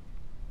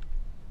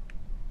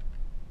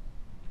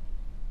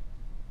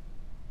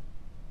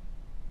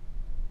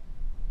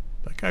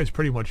 That guy's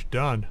pretty much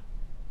done.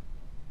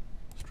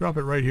 Let's drop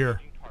it right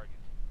here. Changing targets.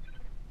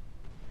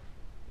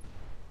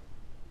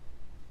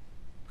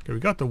 Okay, we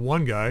got the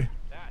one guy.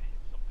 That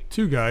hit something.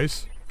 Two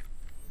guys.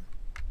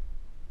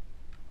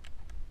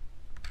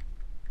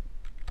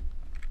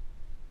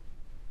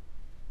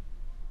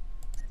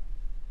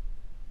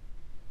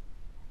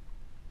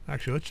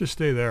 Actually, let's just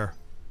stay there.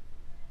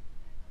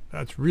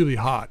 That's really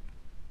hot.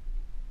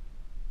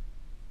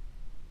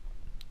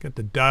 Get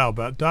the dial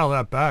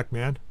that back,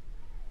 man.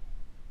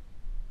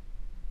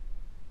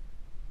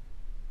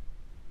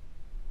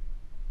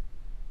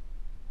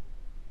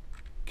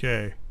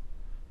 Okay.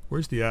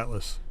 Where's the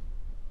Atlas?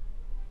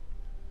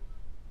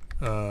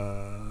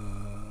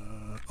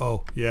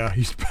 Oh, yeah,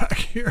 he's back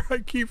here. I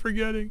keep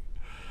forgetting.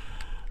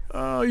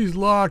 Oh, he's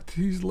locked.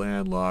 He's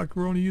landlocked.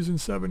 We're only using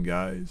 7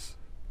 guys.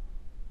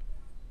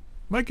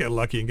 Might get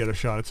lucky and get a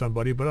shot at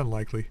somebody, but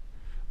unlikely.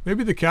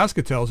 Maybe the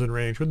Cascatel's in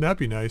range. Wouldn't that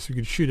be nice? We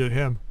could shoot at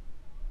him.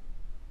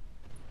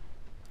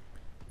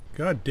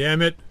 God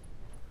damn it.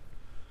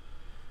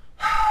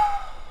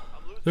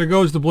 There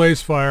goes the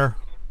blaze fire.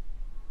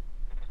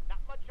 Not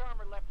much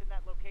armor left in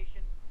that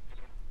location.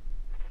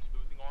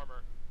 Losing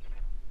armor.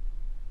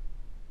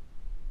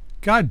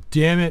 God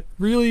damn it.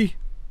 Really?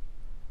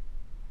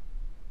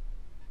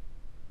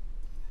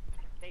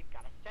 They've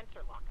got a sensor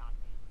lock on me.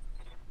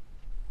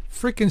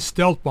 Frickin'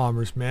 stealth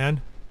bombers,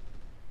 man.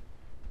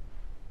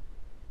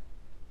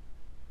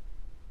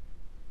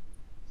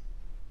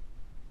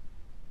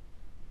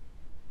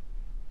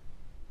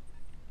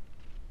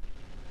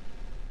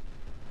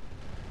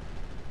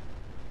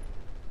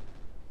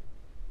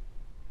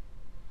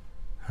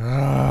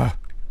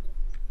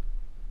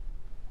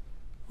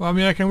 Well, I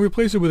mean, I can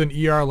replace it with an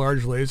ER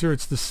large laser.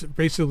 It's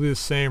basically the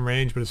same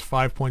range, but it's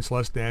 5 points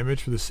less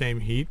damage for the same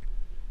heat.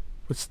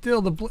 But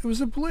still, it was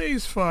a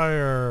blaze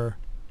fire.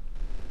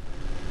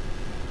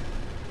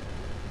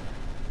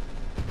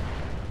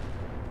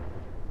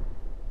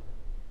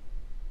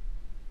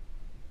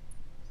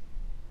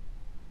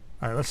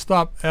 Alright, let's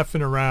stop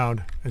effing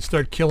around and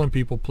start killing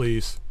people,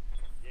 please.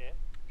 Yeah.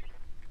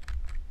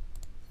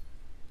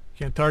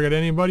 Can't target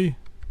anybody?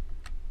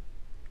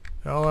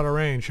 Hell out of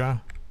range, huh?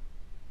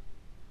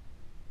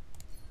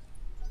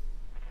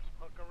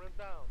 Hunkering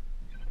down.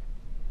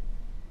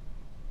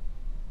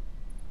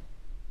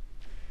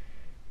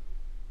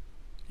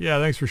 Yeah,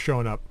 thanks for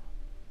showing up.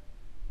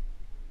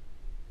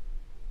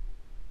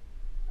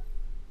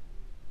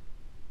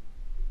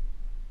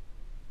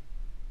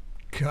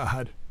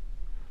 God.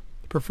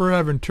 I prefer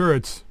having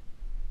turrets.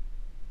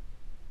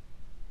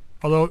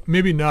 Although,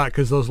 maybe not,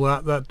 because those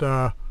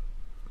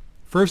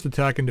first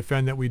attack and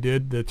defend that we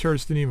did, the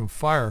turrets didn't even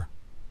fire.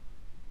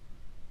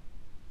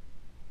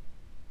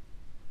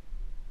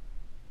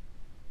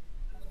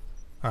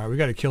 Alright, we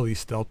gotta kill these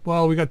stealth.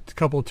 Well, we got a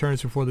couple of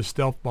turns before the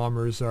stealth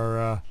bombers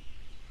are,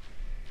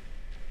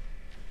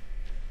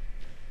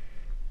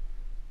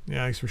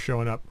 yeah, thanks for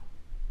showing up.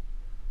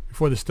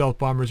 Before the stealth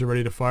bombers are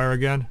ready to fire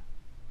again.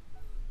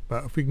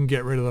 But if we can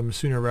get rid of them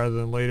sooner rather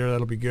than later,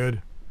 that'll be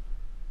good.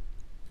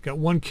 Got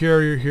one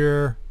carrier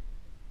here.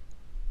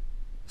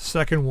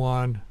 Second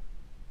one.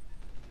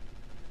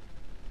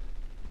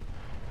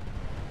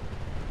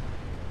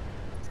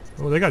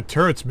 Oh, they got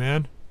turrets,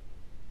 man.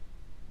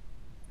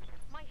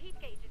 My heat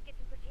gauge is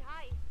getting pretty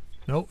high.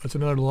 Nope, that's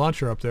another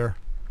launcher up there.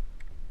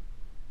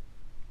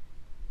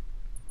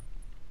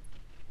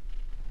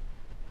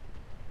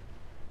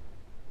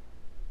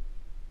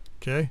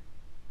 Okay.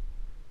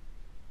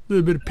 A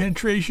little bit of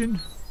penetration.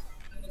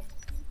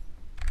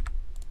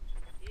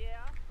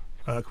 Yeah.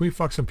 Can we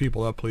fuck some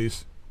people up,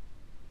 please?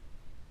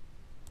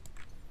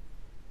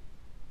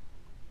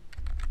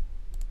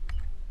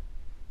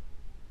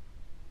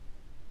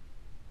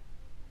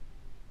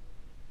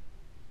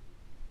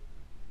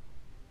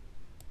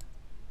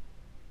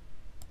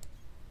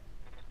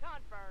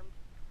 Confirmed.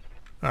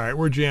 Alright,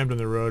 we're jammed in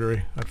the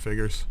rotary. That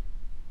figures.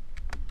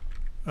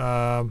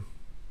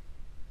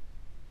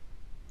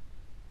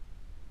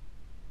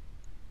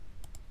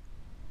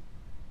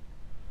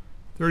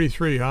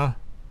 33, huh?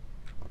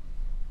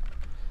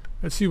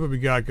 Let's see what we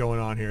got going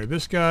on here.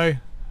 This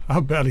guy, how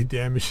badly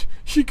damaged.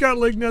 She got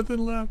like nothing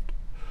left.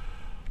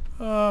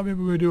 Maybe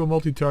we'll do a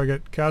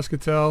multi-target.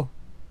 Cascatel.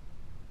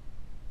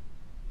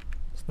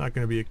 It's not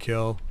going to be a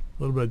kill.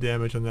 A little bit of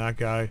damage on that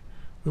guy.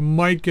 We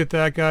might get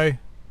that guy.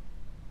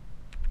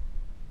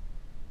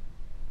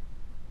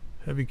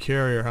 Heavy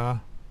carrier, huh?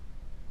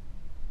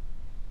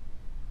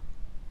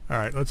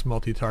 Alright, let's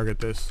multi-target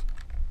this.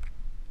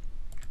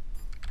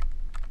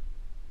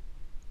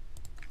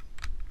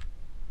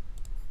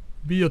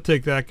 B will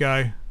take that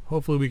guy.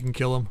 Hopefully we can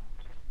kill him.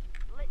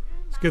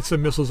 Let's get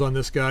some missiles on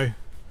this guy.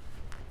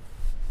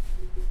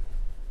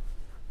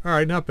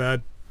 Alright, not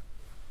bad.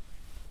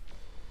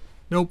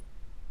 Nope.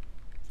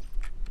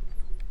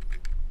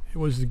 It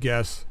was a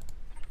guess.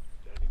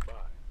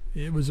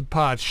 It was a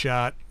pot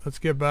shot. Let's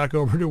get back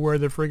over to where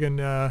the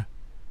friggin'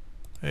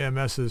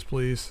 AMS is,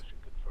 please.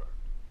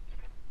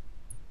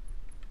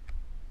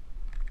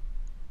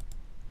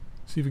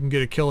 See if we can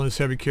get a kill on this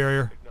heavy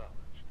carrier.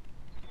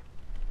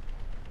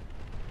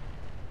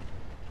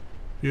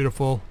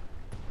 Beautiful.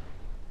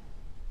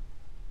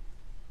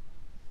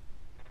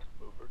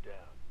 Move her down.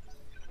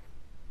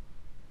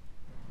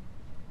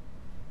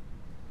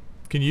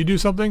 Can you do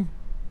something?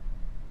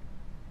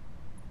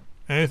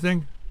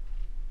 Anything?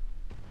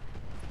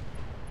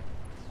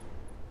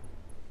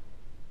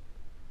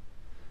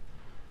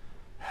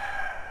 I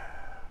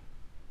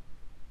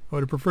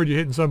would have preferred you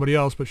hitting somebody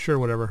else, but sure,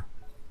 whatever.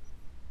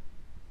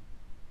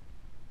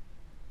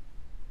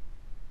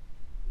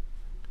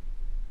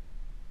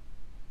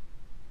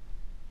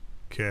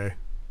 Okay.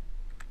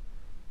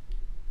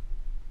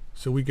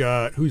 So we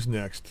got, who's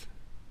next?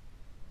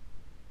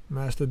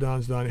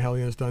 Mastodon's done,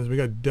 Hellion's done. So we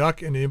got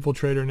Duck and the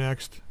Infiltrator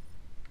next.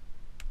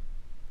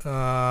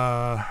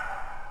 Commander?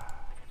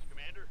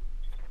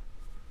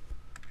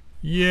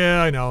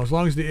 Yeah, I know. As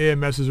long as the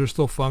AMSs are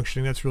still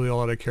functioning, that's really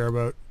all that I care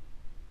about.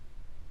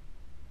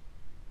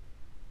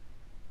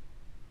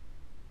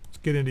 Let's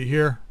get into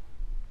here.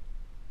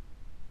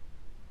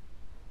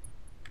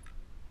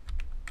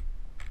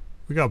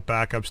 We got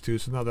backups too,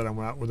 so not that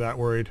we're that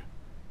worried.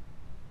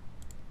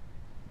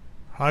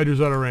 Hydra's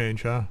out of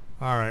range, huh?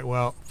 Alright,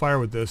 well, fire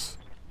with this.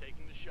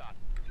 Taking the shot.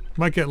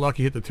 Might get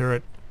lucky, hit the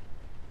turret.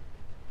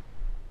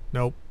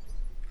 Nope.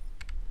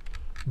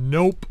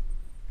 Nope.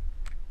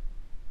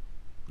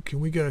 Can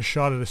we get a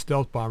shot at a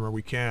stealth bomber?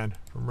 We can,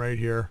 from right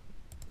here.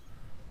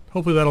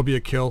 Hopefully that'll be a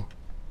kill.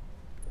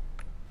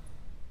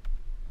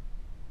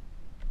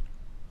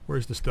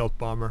 Where's the stealth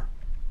bomber?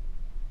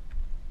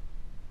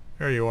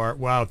 There you are.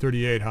 Wow,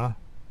 38, huh?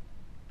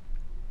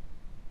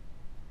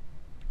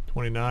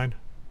 29.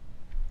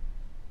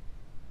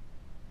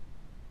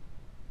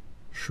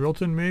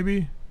 Shrilton,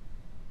 maybe?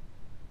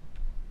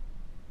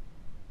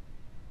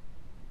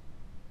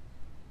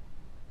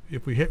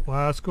 If we hit...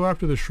 Well, let's go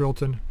after the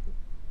Shrilton.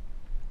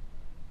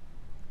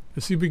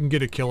 Let's see if we can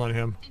get a kill on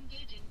him.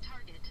 Engaging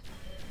target.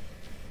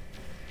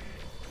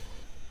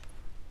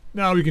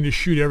 Now we can just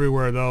shoot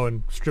everywhere, though,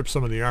 and strip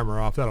some of the armor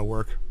off. That'll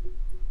work,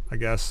 I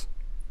guess.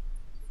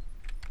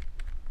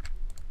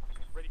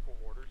 Ready for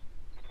orders.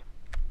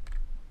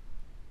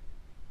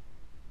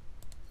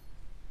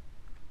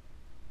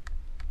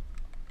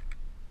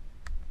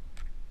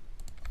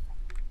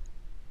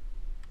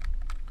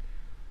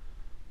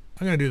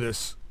 I'm going to do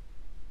this.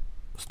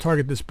 Let's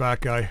target this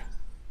back guy.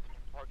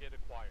 Target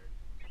acquired.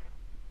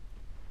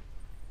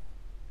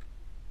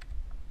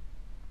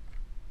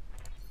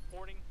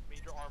 Reporting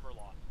major armor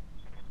loss.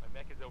 My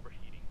mech is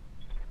overheating.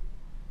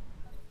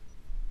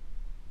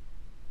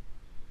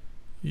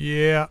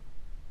 Yeah.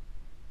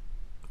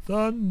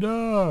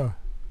 Thunder!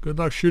 Good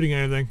luck shooting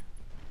anything.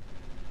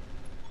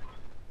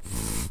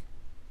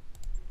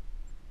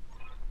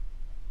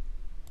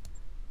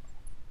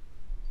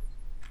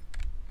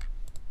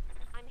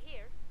 I'm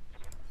here.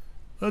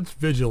 That's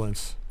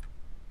vigilance.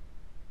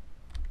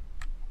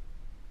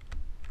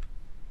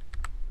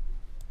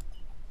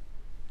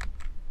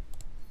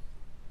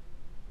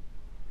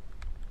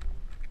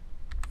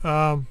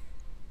 Confirmed.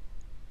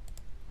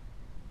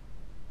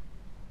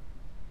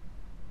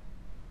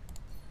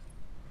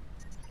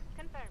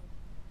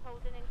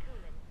 Holding and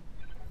cooling.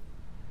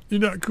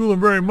 You're not cooling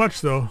very much,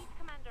 though.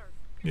 Commander.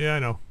 Yeah, I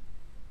know.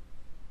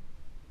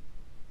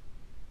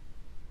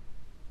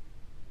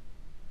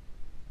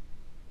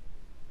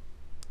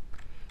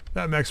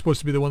 That mech's supposed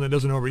to be the one that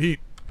doesn't overheat.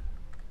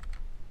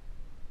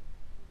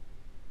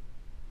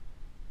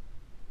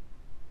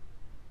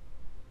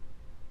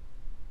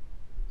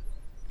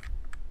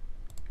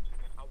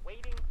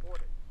 Awaiting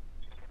orders.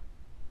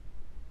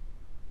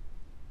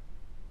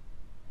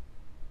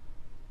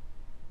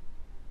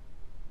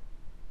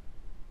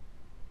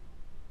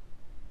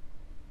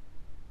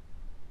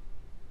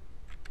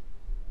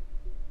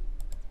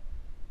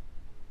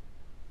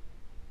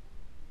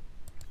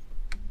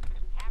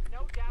 Have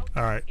no doubt.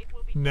 All right. It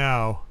will be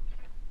Now,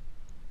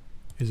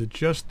 is it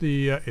just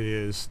the... it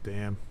is.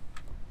 Damn.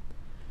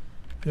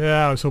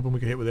 Yeah, I was hoping we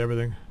could hit with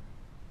everything.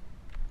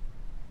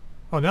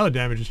 Oh, now the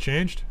damage has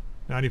changed.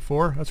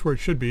 94. That's where it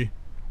should be.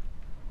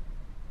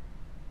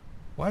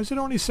 Why is it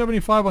only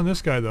 75 on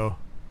this guy, though?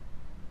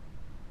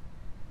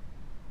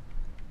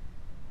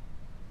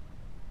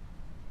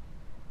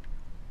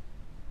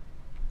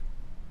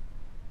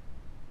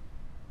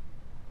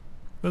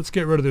 Let's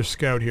get rid of their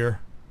scout here.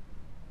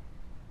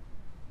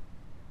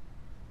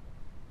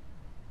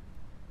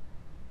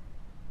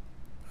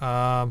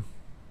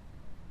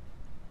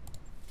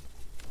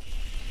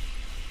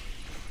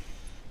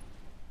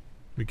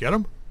 We get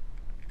him?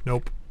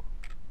 Nope.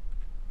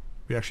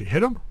 We actually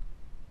hit him?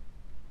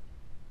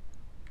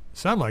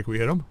 Sound like we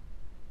hit him.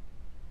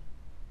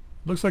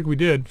 Looks like we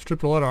did.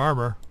 Stripped a lot of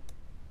armor.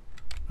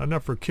 Not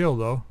enough for a kill,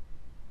 though.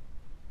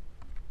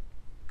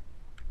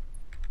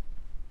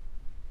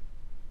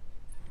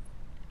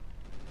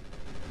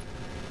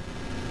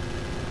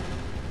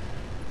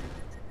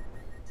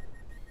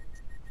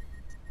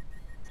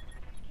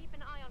 Keep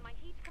an eye on my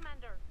heat,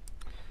 Commander.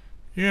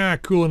 Yeah,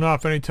 cooling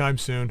off anytime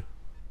soon.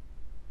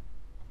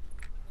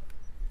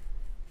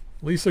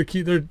 At least I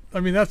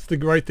mean, that's the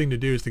right thing to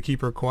do, is to keep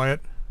her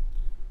quiet.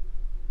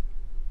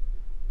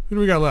 Who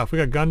do we got left? We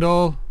got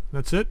Gundal.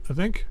 That's it, I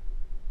think.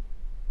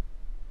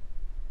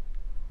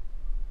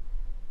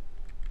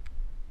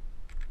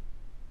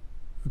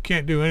 Who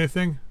can't do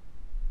anything.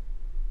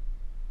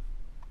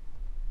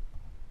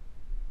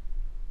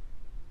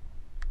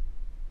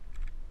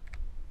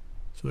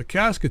 So the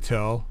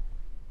Cascatel,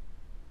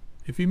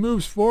 if he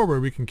moves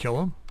forward, we can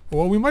kill him.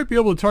 Well, we might be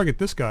able to target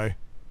this guy.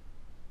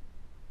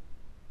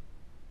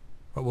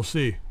 But we'll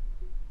see.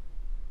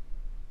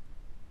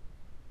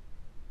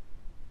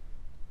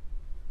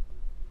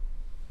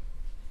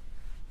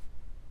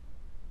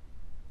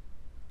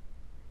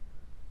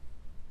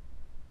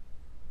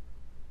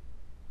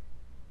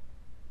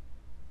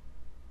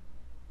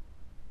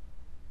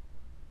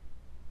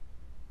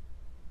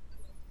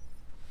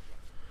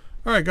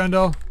 All right,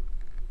 Gundal.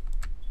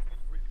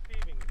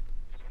 receiving.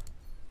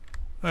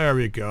 There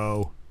we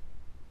go.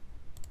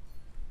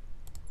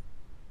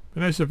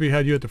 Be nice if we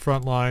had you at the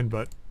front line,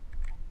 but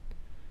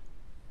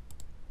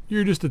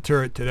you're just a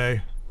turret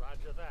today.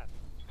 Roger that.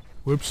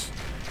 Whoops.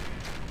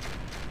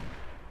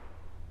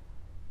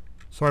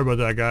 Sorry about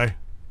that, guy.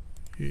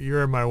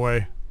 You're in my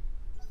way.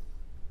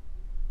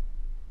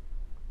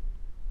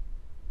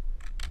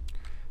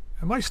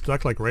 Am I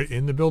stuck like right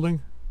in the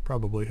building?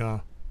 Probably, huh?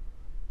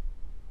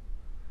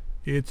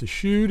 It's a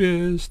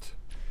shootist.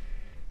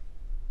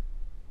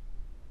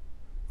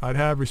 I'd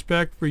have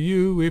respect for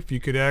you if you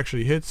could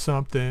actually hit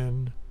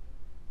something.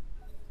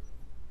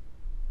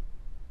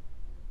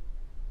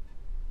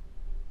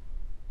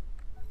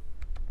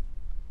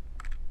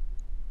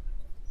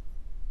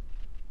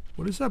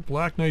 What is that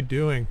Black Knight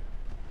doing?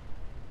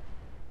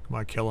 Come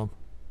on, kill him.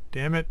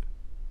 Damn it.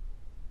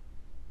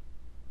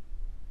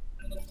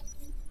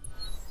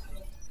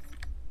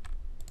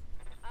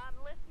 I'm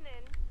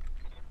listening.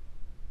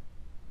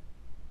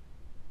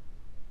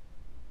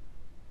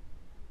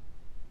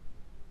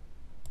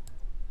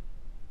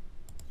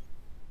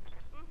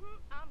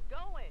 I'm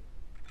going.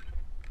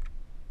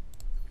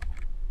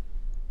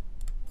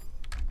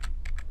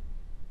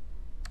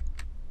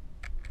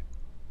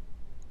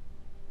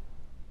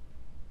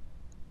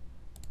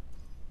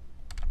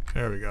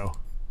 There we go.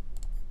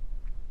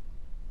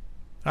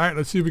 Alright,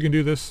 let's see if we can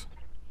do this.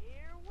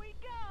 Here we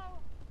go.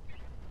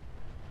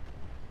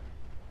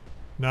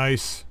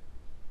 Nice.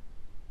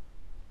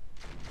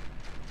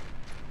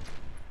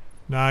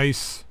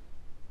 Nice.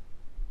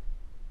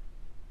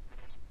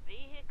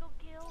 Vehicle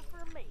kill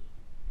for me.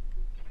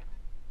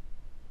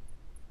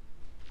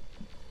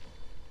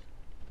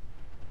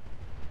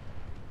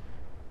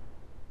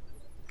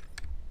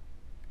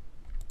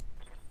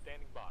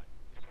 Standing by.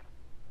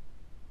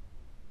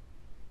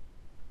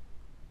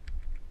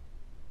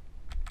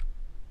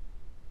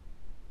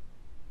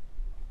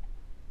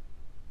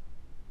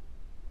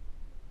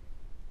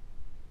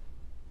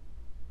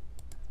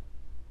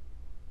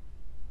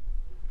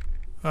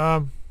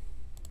 Um,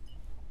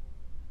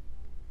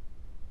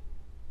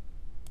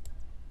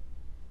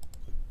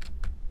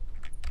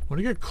 I want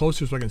to get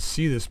closer so I can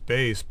see this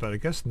base, but I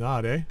guess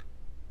not, eh?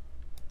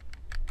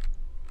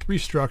 3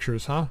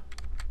 structures, huh?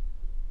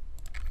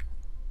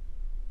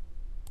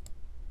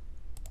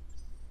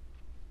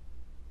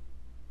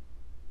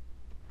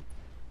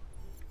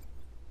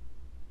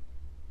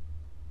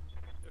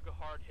 Took a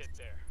hard hit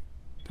there.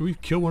 Did we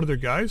kill one of their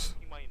guys?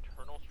 My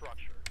internal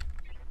structure.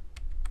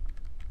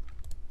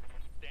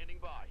 Standing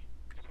by.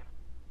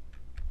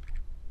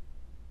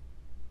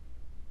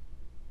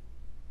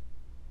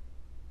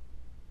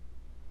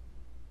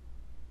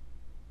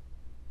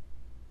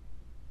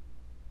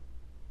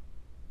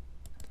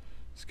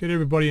 Let's get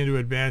everybody into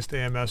advanced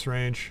AMS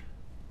range.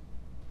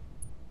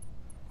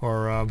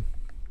 Or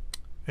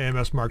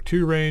AMS Mark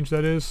II range,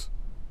 that is.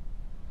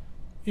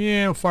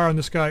 Yeah, we'll fire on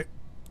this guy.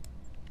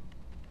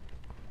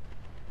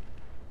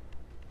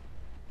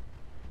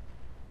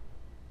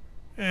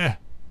 Eh.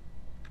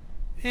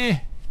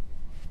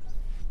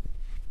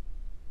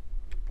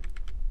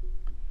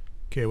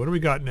 Okay, what do we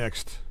got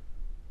next?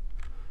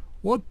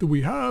 What do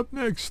we have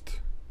next?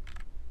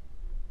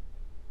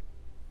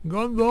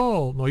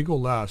 Gondal. No, you go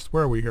last.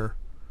 Where are we here?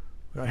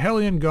 We got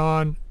Hellion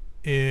gone,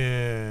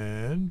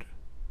 and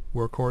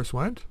Workhorse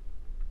went.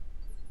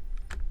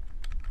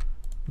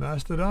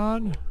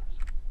 Mastodon.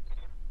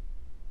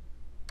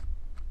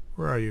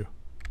 Where are you?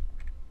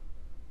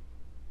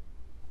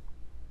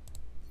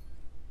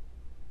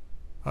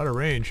 Out of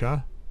range, huh?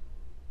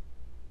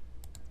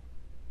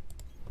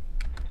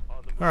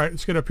 Alright,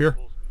 let's get up here.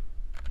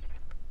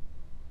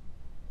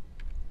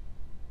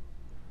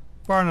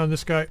 Firing on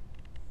this guy.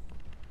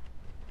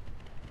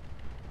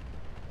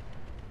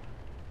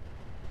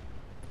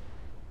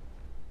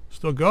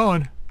 Still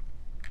going.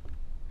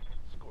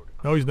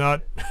 No, he's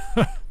not.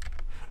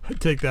 I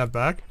take that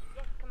back.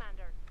 Yes,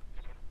 Commander.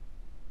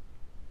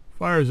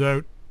 Fire's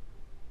out.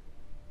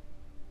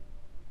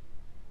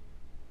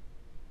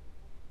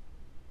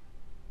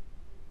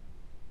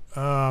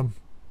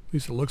 At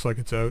least it looks like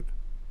it's out.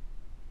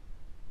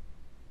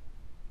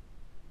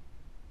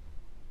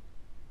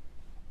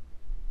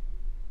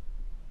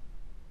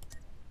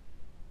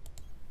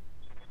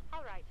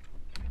 All right.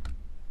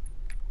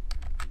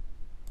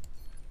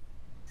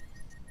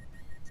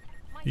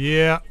 My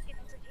Yeah. is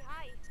getting pretty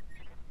high.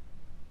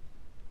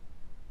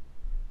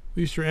 At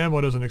least your ammo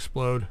doesn't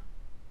explode.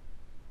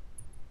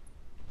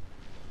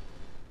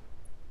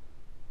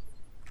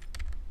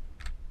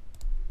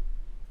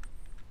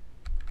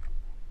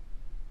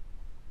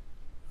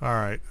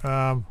 Alright,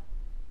 alright,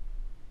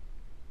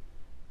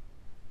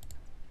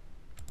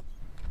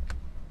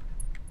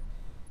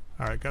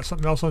 got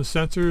something else on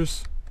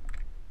sensors.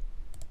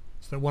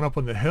 It's that one up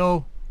on the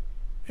hill.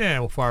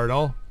 And we'll fire it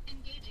all.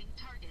 Engaging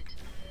target.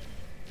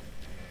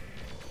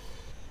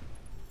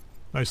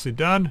 Nicely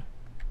done.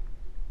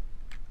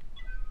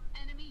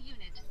 Enemy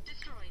unit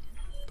destroyed.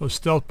 Those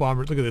stealth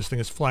bombers, look at this thing,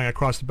 it's flying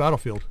across the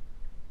battlefield.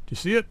 Do you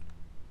see it?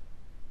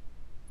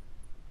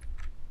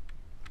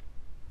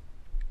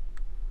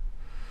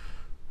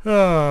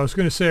 I was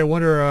going to say, I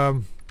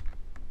wonder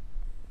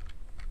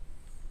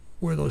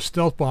where those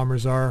stealth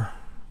bombers are.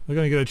 They're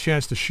going to get a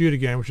chance to shoot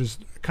again, which is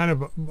kind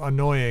of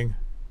annoying.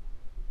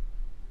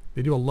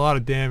 They do a lot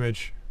of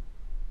damage.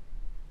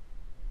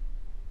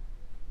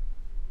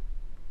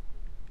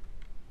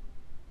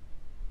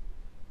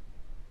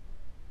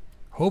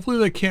 Hopefully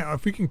they can't.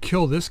 If we can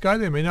kill this guy,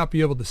 they may not be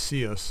able to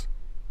see us.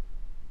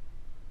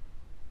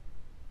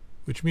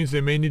 Which means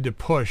they may need to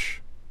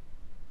push.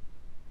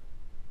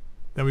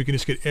 Then we can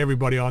just get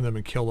everybody on them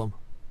and kill them.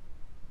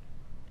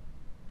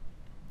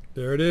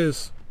 There it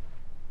is.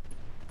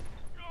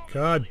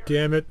 God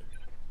damn it.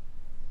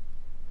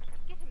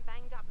 Getting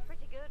banged up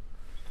pretty good.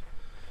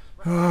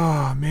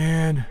 Oh,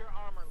 man. Your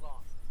armor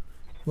lost.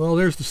 Well,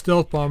 there's the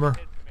stealth bomber.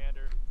 Hit,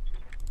 Commander.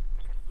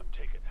 I'm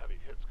taking heavy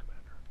hits,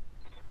 Commander.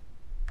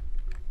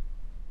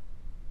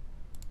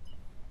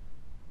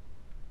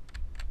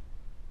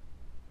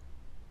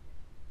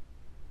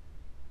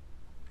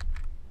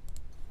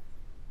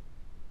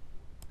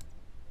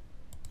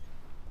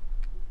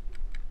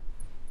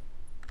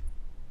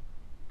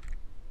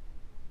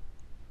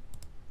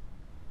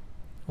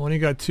 Only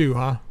got 2,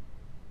 huh?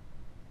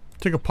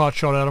 Take a pot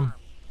shot at him.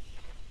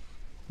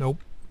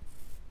 Nope.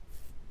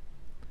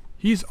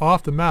 He's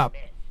off the map.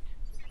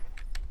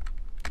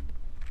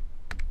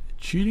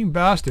 Cheating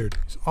bastard.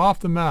 He's off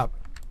the map.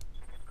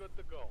 Good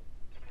to go.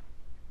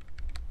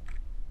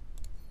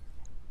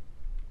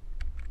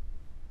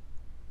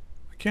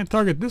 I can't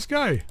target this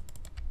guy.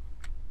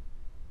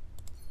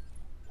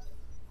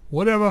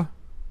 Whatever.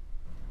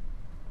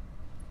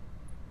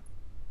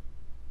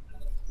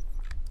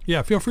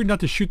 Yeah, feel free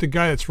not to shoot the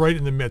guy that's right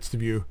in the midst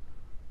of you.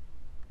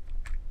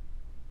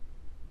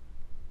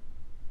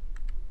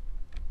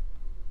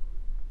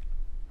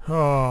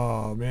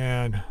 Oh,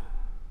 man.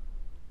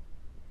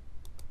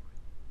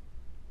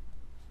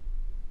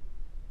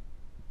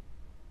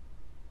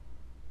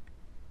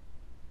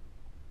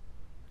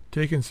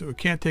 So we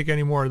can't take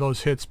any more of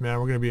those hits, man.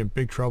 We're going to be in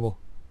big trouble.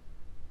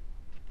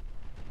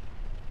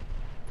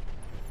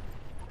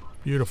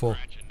 Beautiful.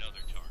 Scratch another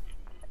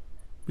target.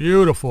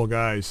 Beautiful,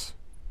 guys.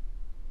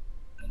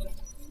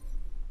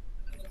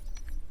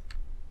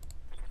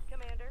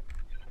 Commander.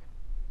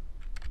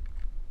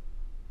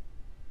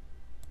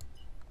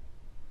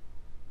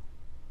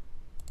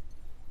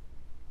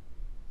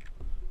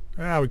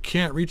 Ah, we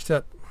can't reach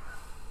that.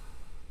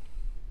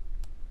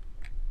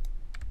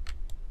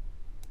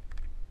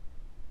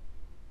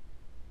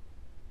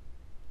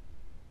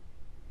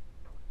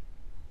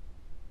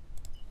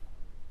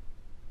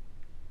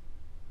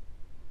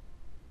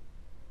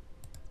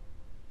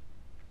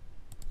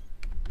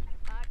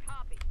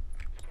 Copy.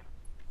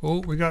 Oh,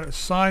 we got a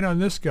sign on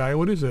this guy.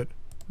 What is it?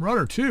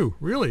 Rudder 2.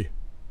 Really?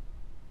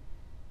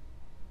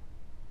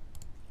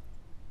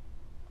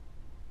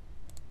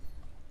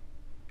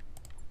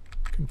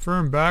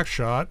 Confirm back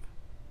shot.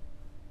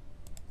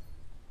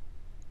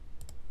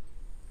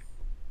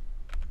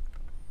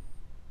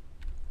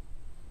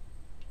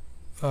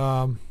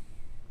 Affirmative.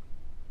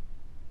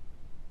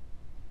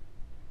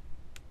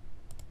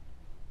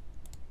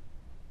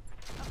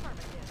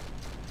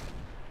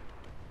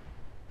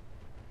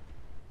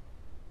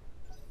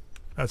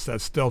 That's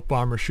that stealth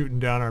bomber shooting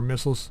down our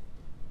missiles.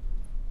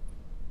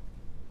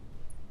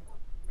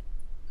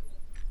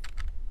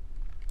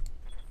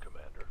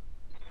 Commander.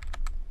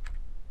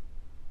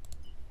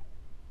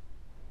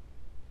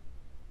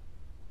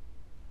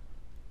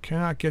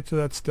 Cannot get to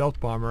that stealth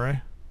bomber, eh?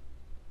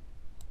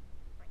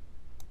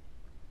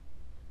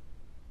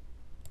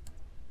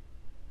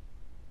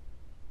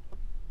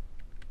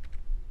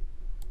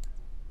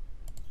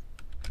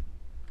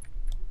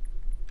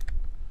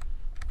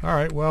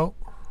 Alright, well.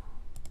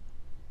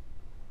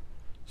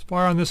 Let's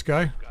fire on this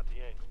guy. Got the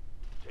angle.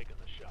 Taking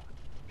the shot.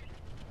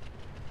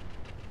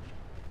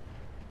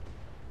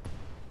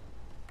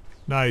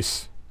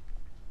 Nice.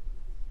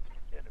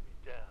 Enemy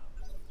down.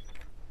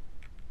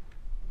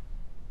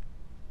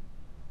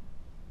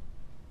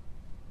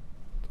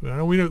 I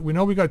know we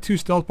know we got 2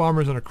 stealth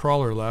bombers and a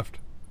crawler left.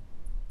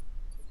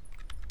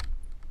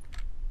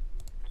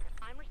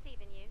 I'm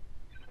receiving you.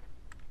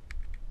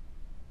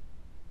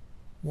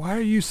 Why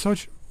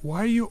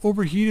are you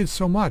overheated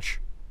so much?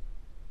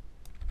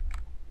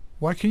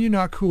 Why can you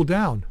not cool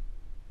down?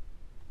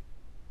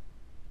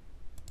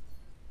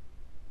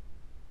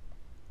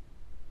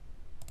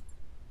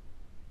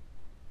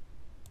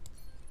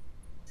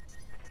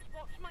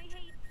 Watch my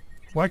heat.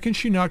 Why can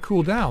she not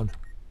cool down?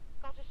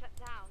 Gotta shut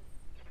down.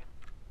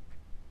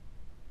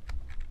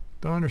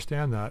 Don't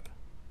understand that.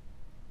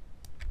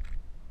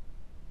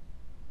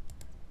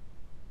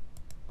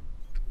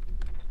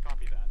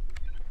 Copy that.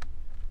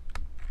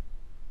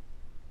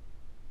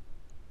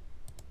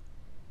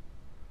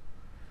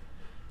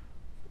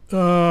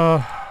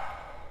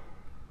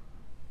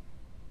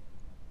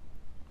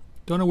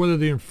 Don't know whether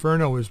the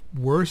Inferno is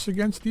worse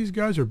against these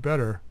guys or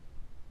better.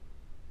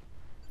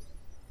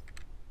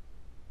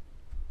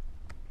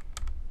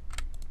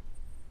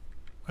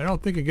 I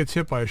don't think it gets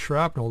hit by a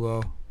shrapnel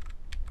though.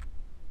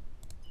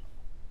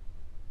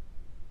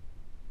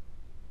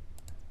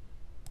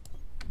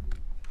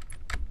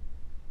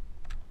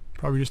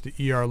 Probably just the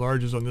ER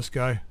larges on this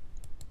guy.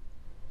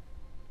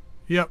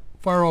 Yep,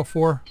 fire all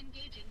 4.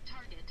 Engaging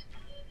target.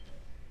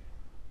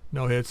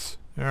 No hits.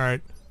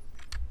 Alright.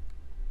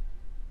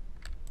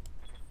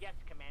 Yes,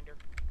 Commander.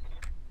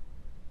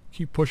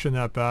 Keep pushing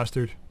that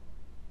bastard.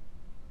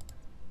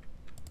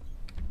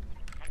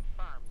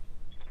 Confirmed.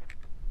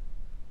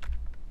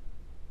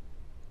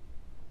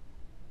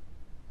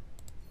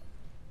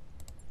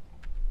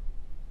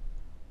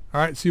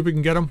 Alright, see if we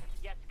can get him.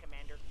 Yes,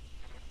 Commander.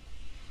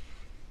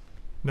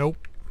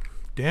 Nope.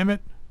 Damn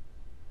it.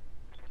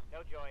 No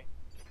joy.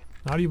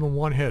 Not even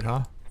 1 hit,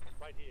 huh?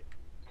 Right here.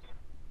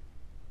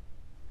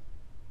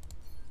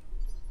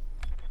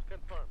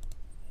 Confirmed.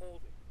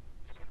 Holding.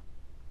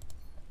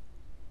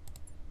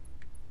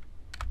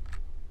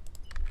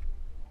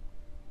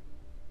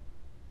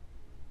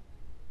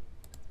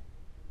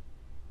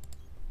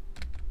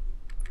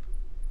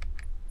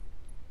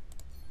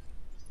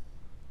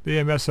 The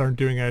AMS aren't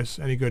doing us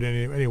any good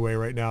anyway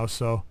right now,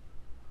 so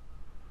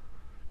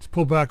let's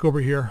pull back over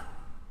here.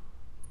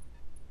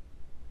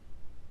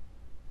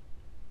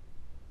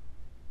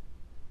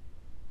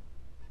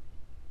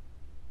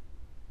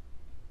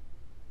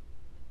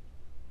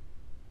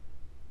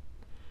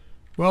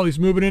 Well, he's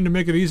moving in to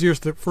make it easier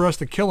for us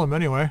to kill him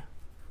anyway.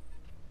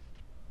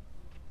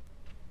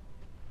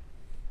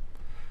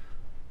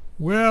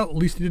 Well, at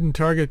least he didn't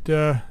target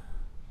the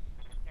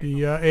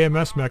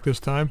AMS mech this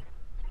time.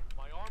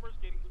 My armor's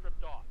getting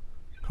stripped off.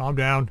 Calm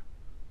down.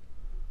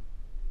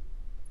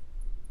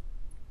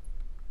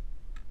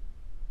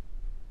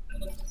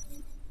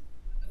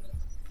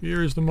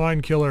 Here's the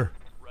mine killer.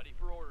 Ready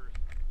for orders.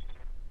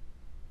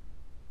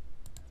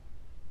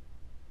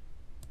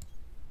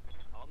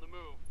 On the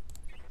move.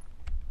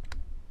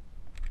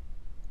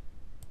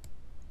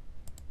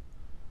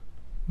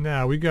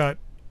 Now we got...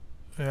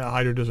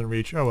 Hyder doesn't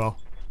reach. Oh well.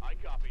 I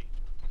copy.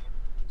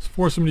 Let's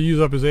force him to use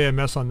up his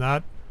AMS on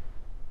that.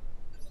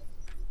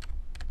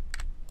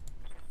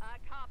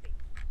 Copy.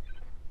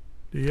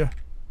 Do ya?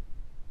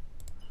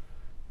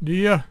 Do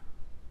ya?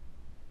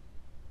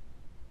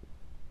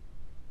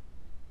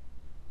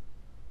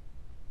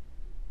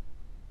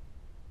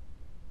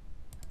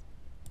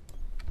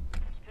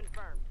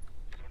 Confirmed.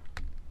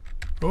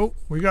 Oh,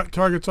 we got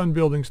targets on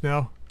buildings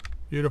now.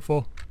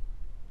 Beautiful.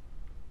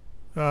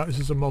 This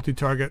is a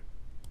multi-target.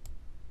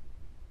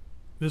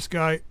 This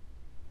guy.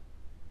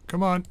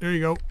 Come on, there you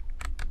go.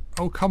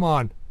 Oh, come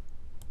on.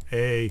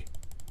 Hey.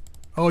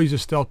 Oh, he's a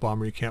stealth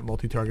bomber. You can't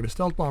multi-target a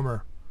stealth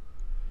bomber.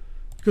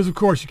 Because of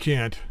course you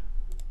can't.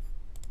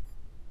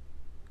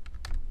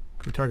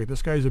 Can we target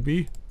this guy as a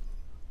B?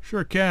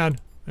 Sure can.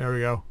 There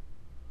we go.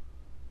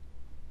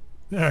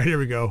 There, here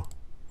we go.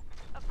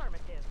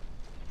 Affirmative.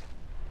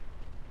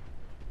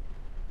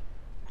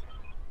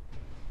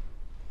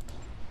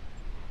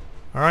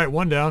 Alright,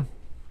 one down.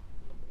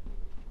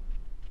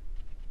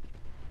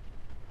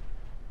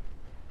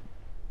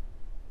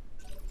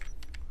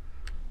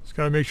 Just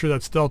gotta make sure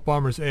that stealth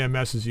bomber's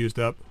AMS is used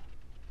up.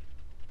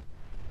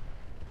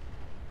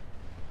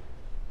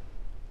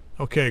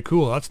 Okay,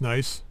 cool. That's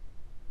nice.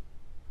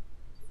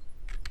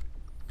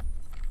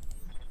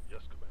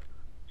 Yes, Commander.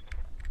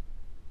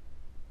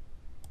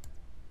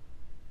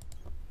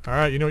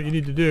 Alright, you know what you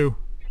need to do.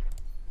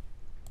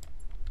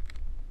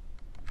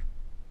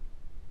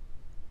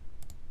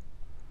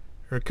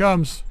 Here it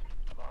comes.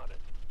 I'm on it.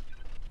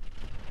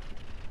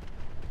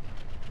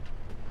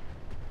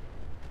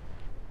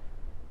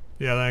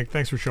 Yeah,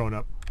 thanks for showing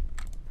up.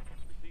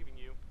 Receiving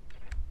you.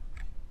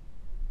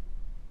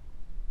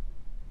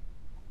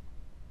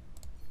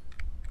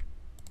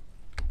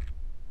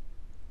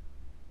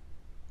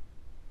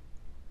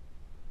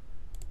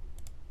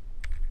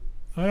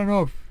 I don't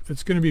know if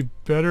it's going to be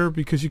better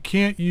because you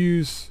can't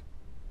use...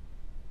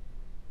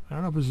 I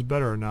don't know if this is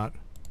better or not.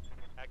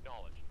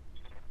 Acknowledged.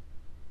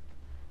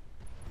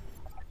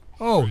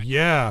 Oh,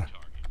 yeah.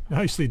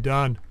 Nicely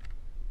done.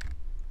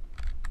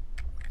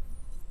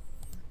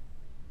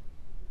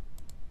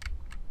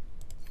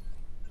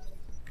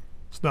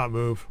 Let's not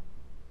move.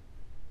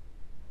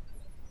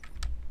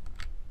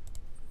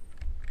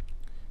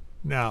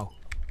 Now.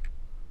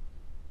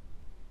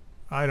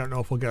 I don't know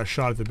if we'll get a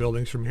shot at the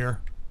buildings from here.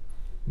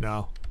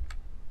 No.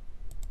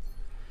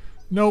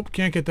 Nope,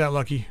 can't get that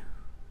lucky.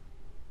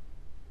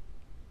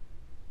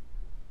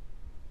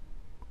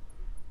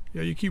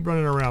 Yeah, you keep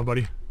running around,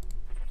 buddy.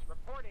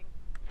 Reporting.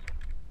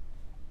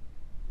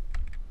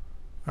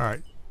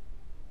 Alright.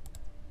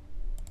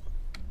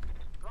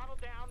 Throttle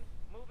down.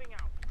 Moving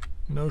out.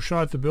 No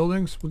shot at the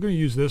buildings. We're going to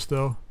use this,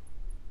 though.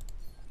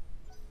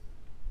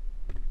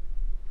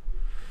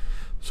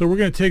 So we're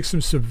going to take some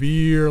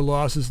severe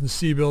losses and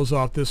C-bills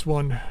off this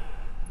one.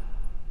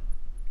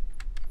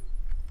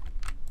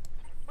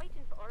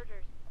 Waiting for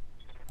orders.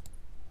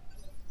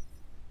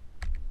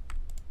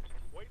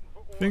 Waiting for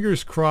orders.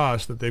 Fingers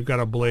crossed that they've got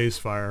a blaze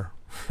fire.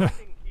 Heat and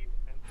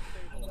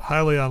stabilize.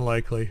 Highly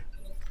unlikely.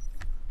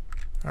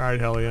 Alright,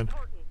 Hellion.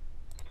 Reporting.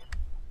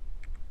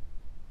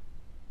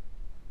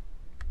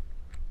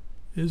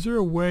 Is there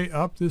a way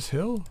up this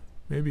hill?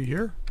 Maybe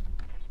here?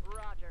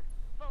 Roger.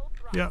 Full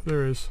throttle. Yeah,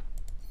 there is.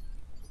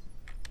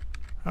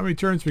 How many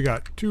turns we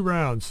got? 2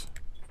 rounds.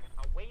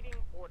 Awaiting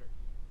orders.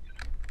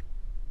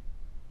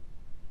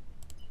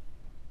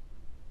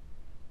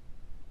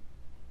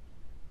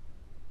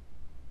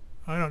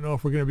 I don't know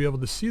if we're going to be able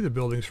to see the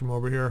buildings from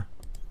over here.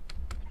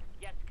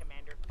 Yes,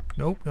 Commander.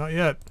 Nope, not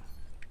yet.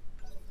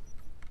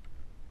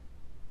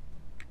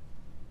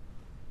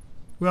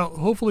 Well,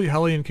 hopefully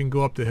Hellion can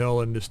go up the hill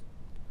and just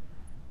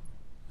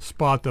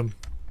spot them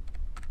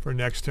for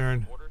next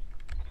turn. Orders.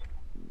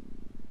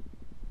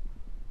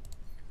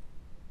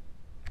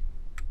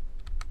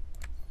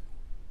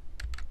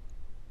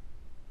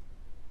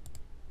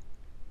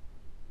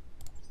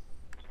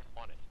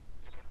 On it.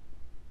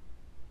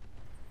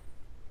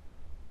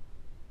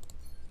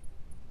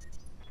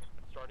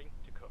 Starting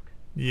to cook.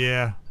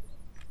 Yeah,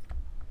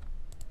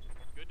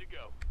 Good to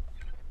go.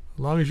 as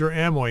long as your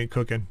ammo ain't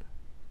cooking.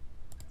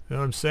 You know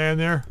what I'm saying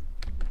there?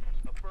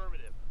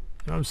 Affirmative.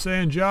 You know what I'm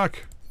saying,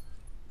 Jock?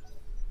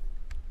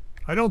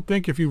 I don't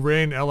think if you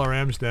rain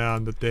LRMs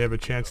down that they have a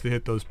chance to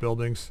hit those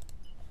buildings.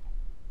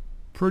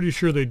 Pretty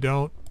sure they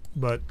don't,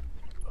 but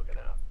Looking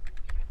out.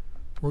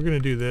 we're going to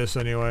do this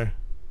anyway.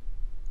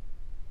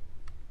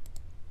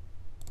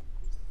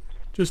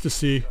 Just to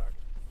see.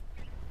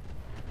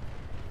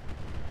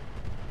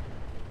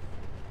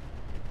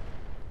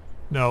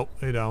 No,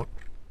 they don't.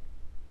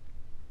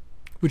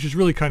 Which is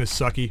really kind of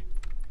sucky.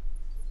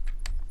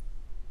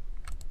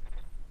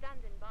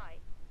 Standing by.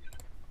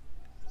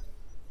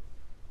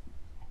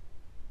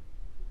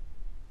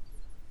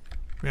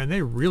 Man,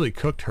 they really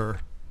cooked her.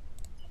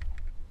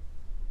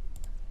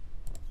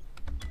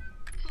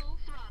 Full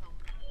throttle.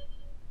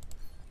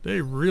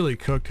 They really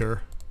cooked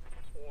her.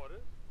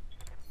 Orders.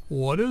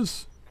 What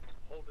is?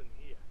 Holding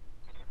here.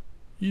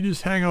 You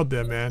just hang out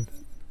there, man.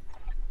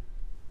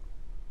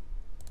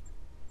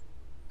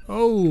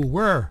 Oh,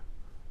 where?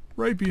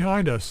 Right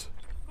behind us.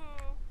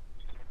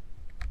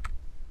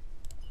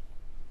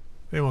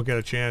 They won't get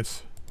a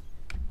chance.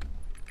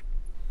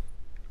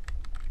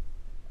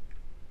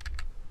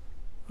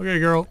 Okay,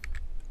 girl.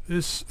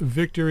 This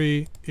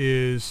victory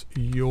is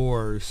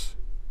yours.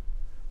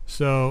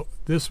 So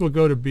this will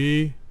go to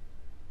B,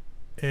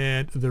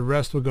 and the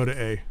rest will go to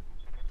A.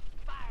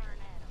 Firing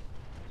at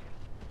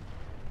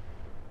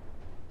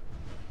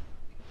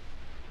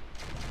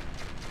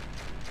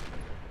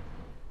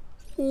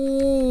 'em.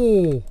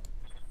 Oh, I'm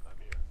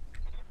here.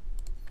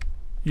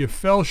 you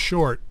fell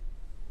short.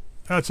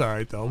 That's all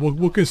right though.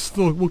 We'll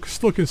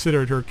still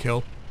consider it her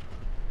kill.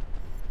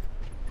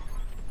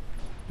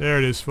 There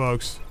it is,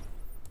 folks.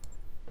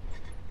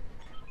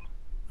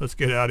 Let's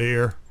get out of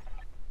here.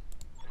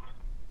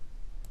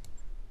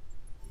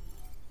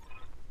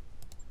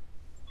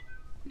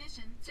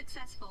 Mission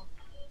successful.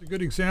 A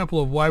good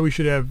example of why we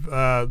should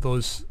have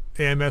those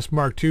AMS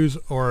Mark IIs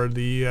or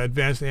the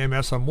advanced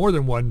AMS on more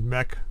than one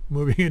mech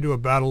moving into a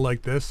battle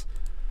like this.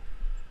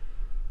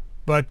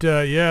 But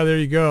yeah, there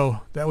you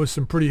go. That was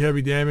some pretty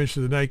heavy damage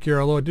to the Night Gear,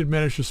 although it did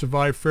manage to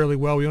survive fairly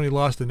well. We only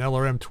lost an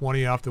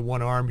LRM-20 off the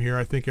one arm here.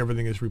 I think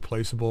everything is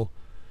replaceable.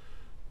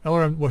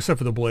 LRM, well, except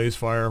for the blaze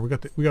fire. We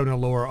got a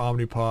lower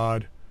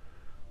Omnipod.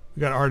 We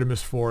got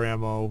Artemis 4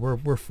 ammo.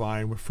 We're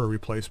fine for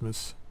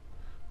replacements.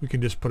 We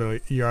can just put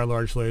a ER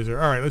large laser.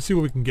 All right, let's see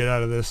what we can get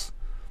out of this.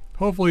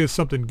 Hopefully it's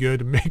something good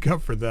to make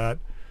up for that,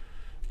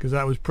 because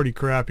that was pretty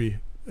crappy.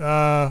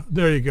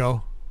 There you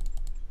go.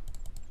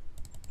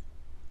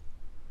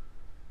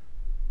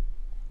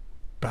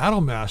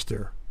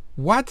 Battlemaster.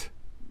 What?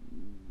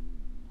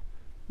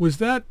 Was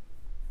that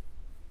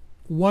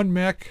one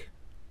mech?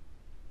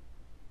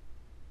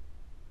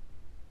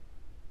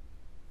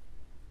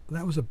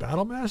 That was a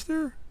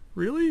Battlemaster?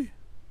 Really?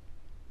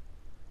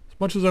 As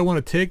much as I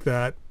want to take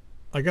that,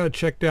 I gotta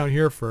check down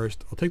here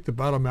first. I'll take the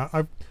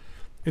Battlemaster.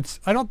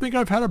 I don't think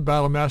I've had a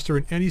Battlemaster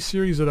in any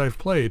series that I've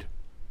played.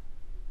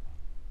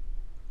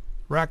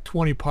 Rack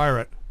 20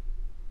 Pirate.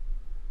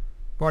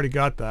 I've already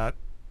got that.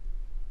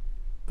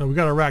 No, we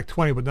got a Rack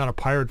 20, but not a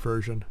Pirate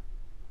version.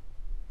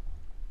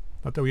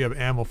 Not that we have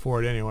ammo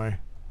for it anyway.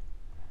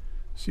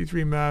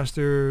 C3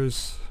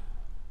 Masters,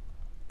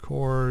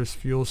 cores,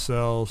 fuel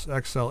cells,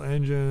 XL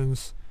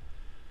engines.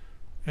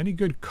 Any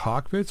good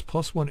cockpits?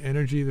 +1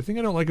 energy. The thing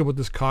I don't like about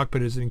this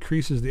cockpit is it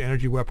increases the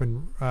energy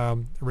weapon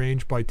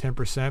range by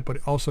 10%, but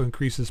it also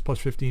increases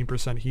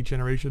 +15% heat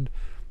generation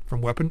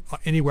from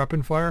any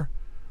weapon fire.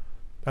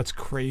 That's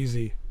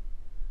crazy.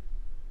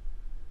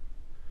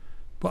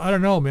 But I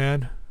don't know,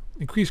 man.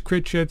 Increased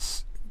crit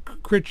chance,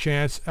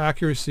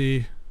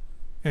 accuracy,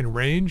 and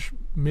range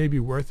may be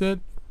worth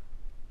it.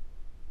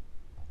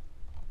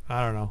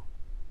 I don't know.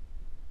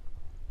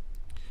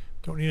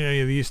 Don't need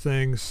any of these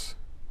things.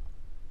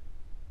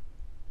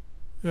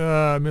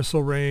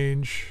 Missile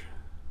range.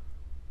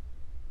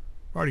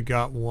 Already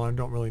got one.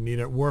 Don't really need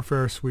it.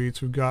 Warfare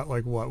suites. We've got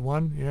like what,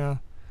 one? Yeah.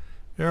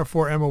 Air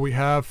 4 ammo we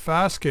have.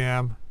 Fast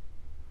cam.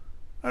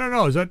 I don't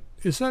know.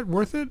 Is that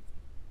worth it?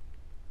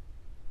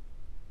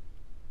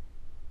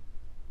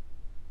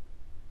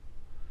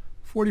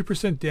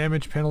 %40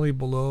 damage penalty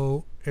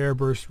below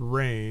airburst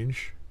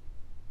range.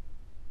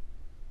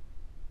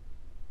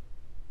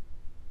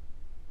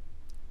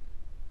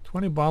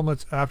 $20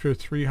 bomblets after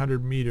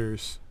 300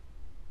 meters.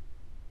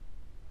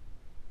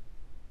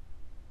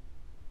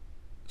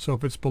 So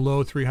if it's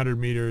below 300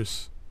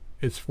 meters,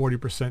 it's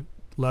 40%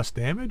 less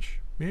damage,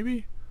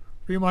 maybe?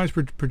 3 mines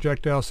per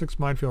projectile, 6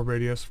 minefield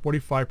radius,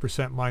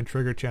 45% mine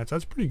trigger chance.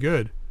 That's pretty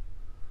good.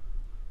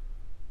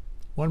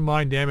 1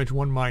 mine damage,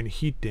 1 mine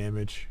heat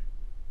damage.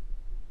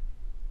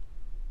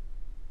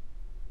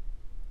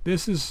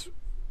 This is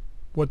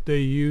what they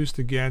used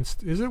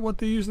against... Is it what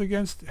they used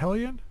against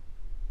Hellion?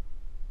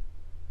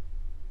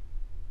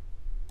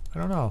 I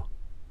don't know.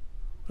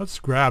 Let's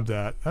grab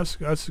that.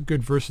 That's a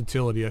good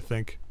versatility, I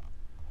think.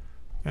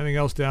 Anything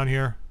else down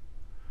here?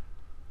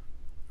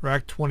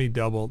 Rack 20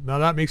 double. Now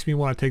that makes me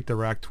want to take the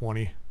Rack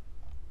 20.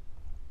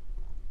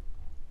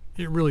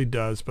 It really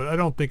does, but I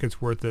don't think it's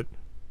worth it.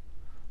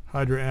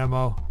 Hydra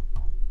ammo.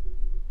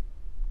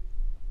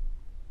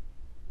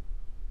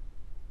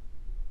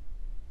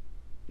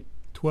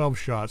 $12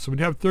 shots. So we'd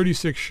have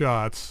 36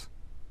 shots.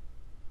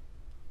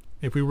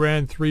 If we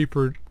ran 3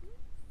 per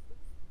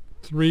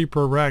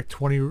Rack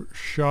 20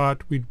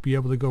 shot, we'd be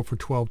able to go for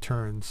 12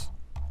 turns,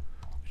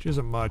 which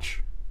isn't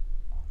much.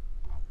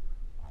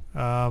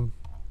 Let's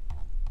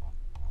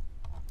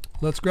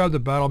grab the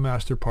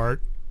Battlemaster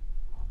part.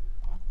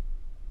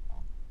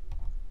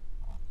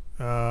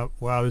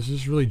 Wow, this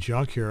is really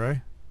junk here, eh?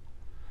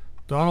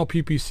 Donald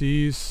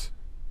PPCs.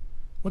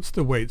 What's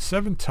the weight?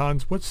 7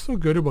 tons. What's so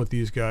good about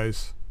these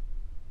guys?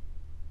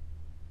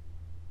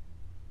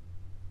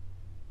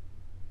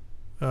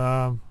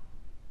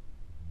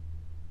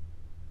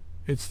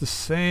 It's the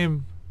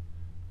same,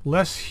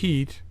 less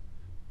heat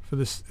for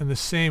this, and the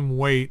same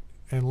weight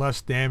and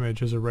less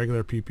damage as a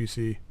regular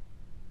PPC.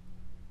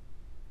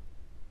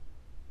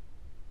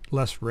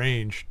 Less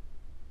range.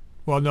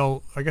 Well,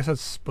 no, I guess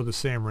that's about the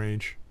same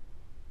range.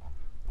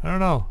 I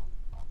don't know.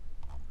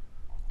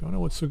 Don't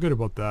know what's so good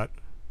about that.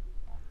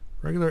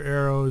 Regular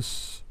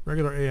arrows,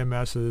 regular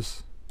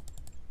AMSs.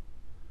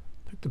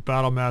 Take the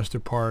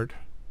Battlemaster part.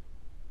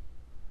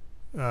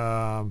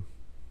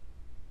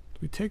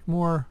 we take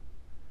more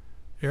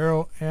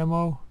arrow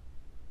ammo?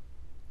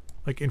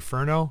 Like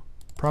Inferno,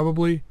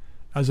 probably,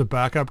 as a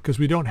backup, because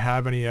we don't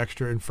have any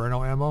extra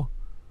Inferno ammo.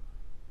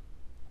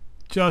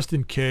 Just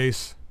in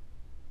case.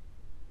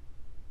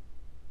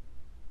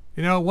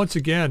 You know, once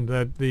again,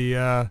 that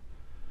the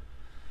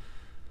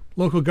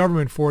local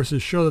government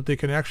forces show that they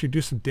can actually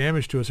do some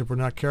damage to us if we're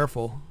not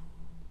careful.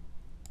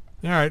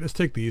 Alright, let's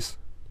take these.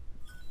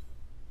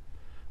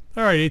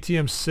 Alright,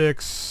 ATM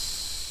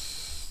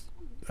 6.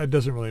 It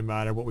doesn't really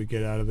matter what we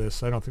get out of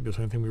this. I don't think there's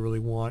anything we really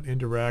want.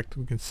 Indirect,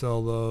 we can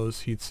sell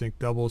those. Heatsink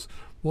doubles.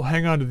 We'll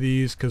hang on to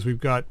these because we've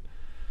got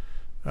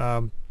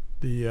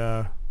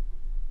the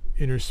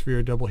inner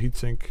sphere double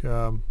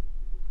heatsink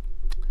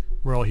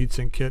Royal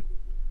heatsink kit.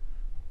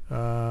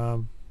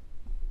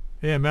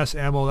 AMS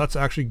ammo, that's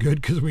actually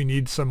good because we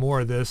need some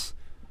more of this.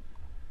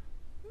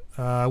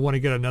 I want to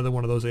get another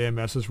one of those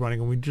AMSs running,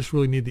 and we just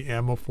really need the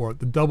ammo for it.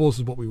 The doubles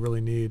is what we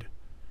really need.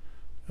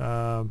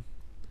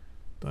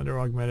 Thunder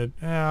augmented.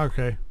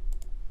 Okay.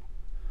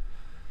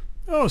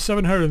 Oh,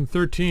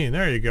 713.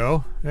 There you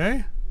go.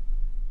 Eh?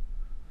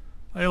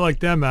 How you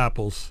like them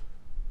apples?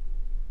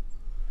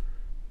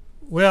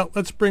 Well,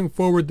 let's bring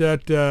forward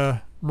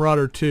that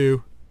Marauder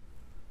 2.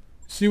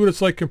 See what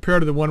it's like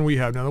compared to the one we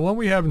have. Now, the one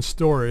we have in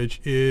storage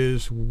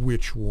is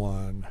which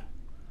one?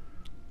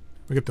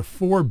 We got the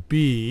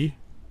 4B.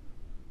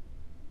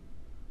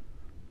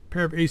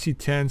 Pair of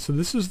AC-10. So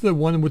this is the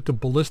one with the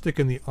ballistic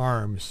and the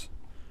arms.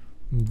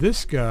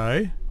 This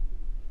guy,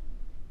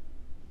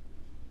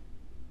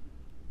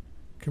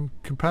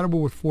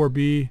 compatible with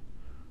 4B.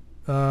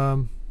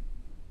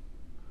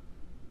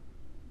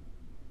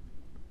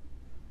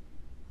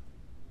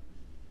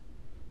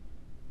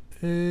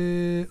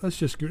 Let's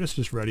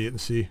just ready it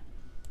and see.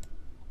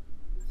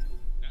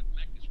 That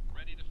mech is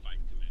ready to fight,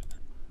 Commander.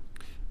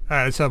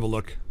 Alright, let's have a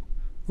look.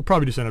 We'll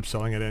probably just end up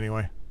selling it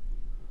anyway.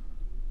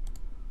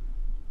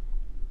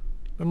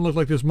 Doesn't look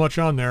like there's much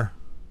on there.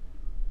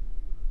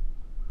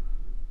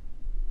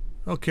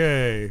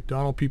 Okay,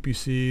 Donald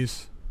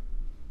PPCs.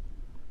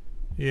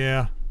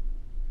 Yeah.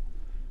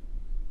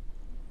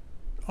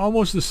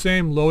 Almost the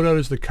same loadout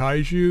as the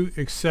Kaiju,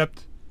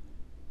 except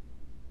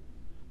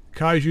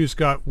Kaiju's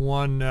got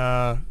one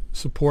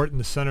support in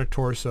the center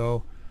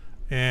torso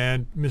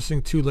and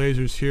missing 2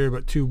 lasers here,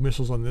 but 2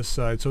 missiles on this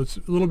side. So it's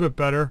a little bit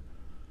better.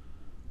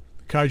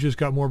 Kaiju's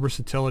got more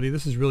versatility.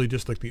 This is really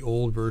just like the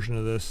old version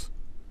of this.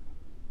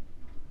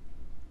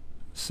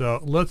 So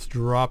let's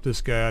drop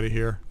this guy out of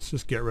here. Let's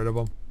just get rid of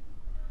him.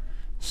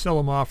 Sell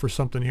him off for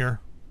something here.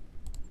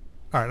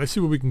 Alright, let's see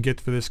what we can get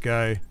for this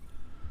guy.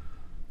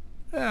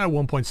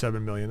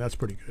 1.7 million. That's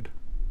pretty good.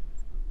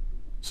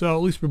 So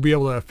at least we'll be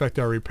able to affect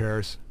our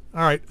repairs.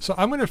 Alright, so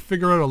I'm going to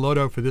figure out a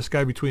loadout for this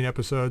guy between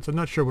episodes. I'm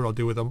not sure what I'll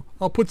do with him.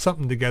 I'll put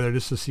something together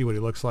just to see what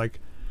he looks like.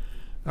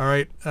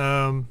 Alright,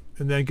 and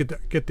then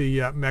get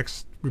the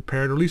mechs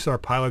repaired, or at least our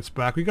pilots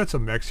back. We got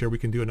some mechs here we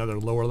can do another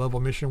lower level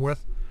mission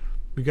with.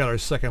 We got our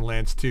second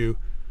Lance too.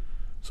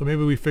 So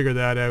maybe we figure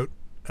that out.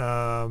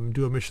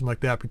 Do a mission like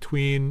that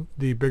between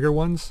the bigger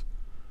ones.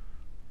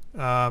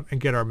 And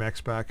get our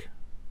mechs back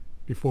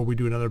before we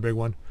do another big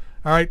one.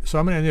 Alright, so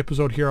I'm going to end the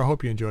episode here. I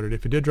hope you enjoyed it.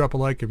 If you did, drop a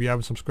like. If you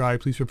haven't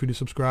subscribed, please feel free to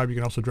subscribe. You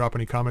can also drop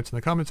any comments in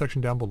the comment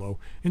section down below.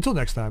 Until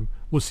next time,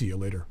 we'll see you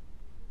later.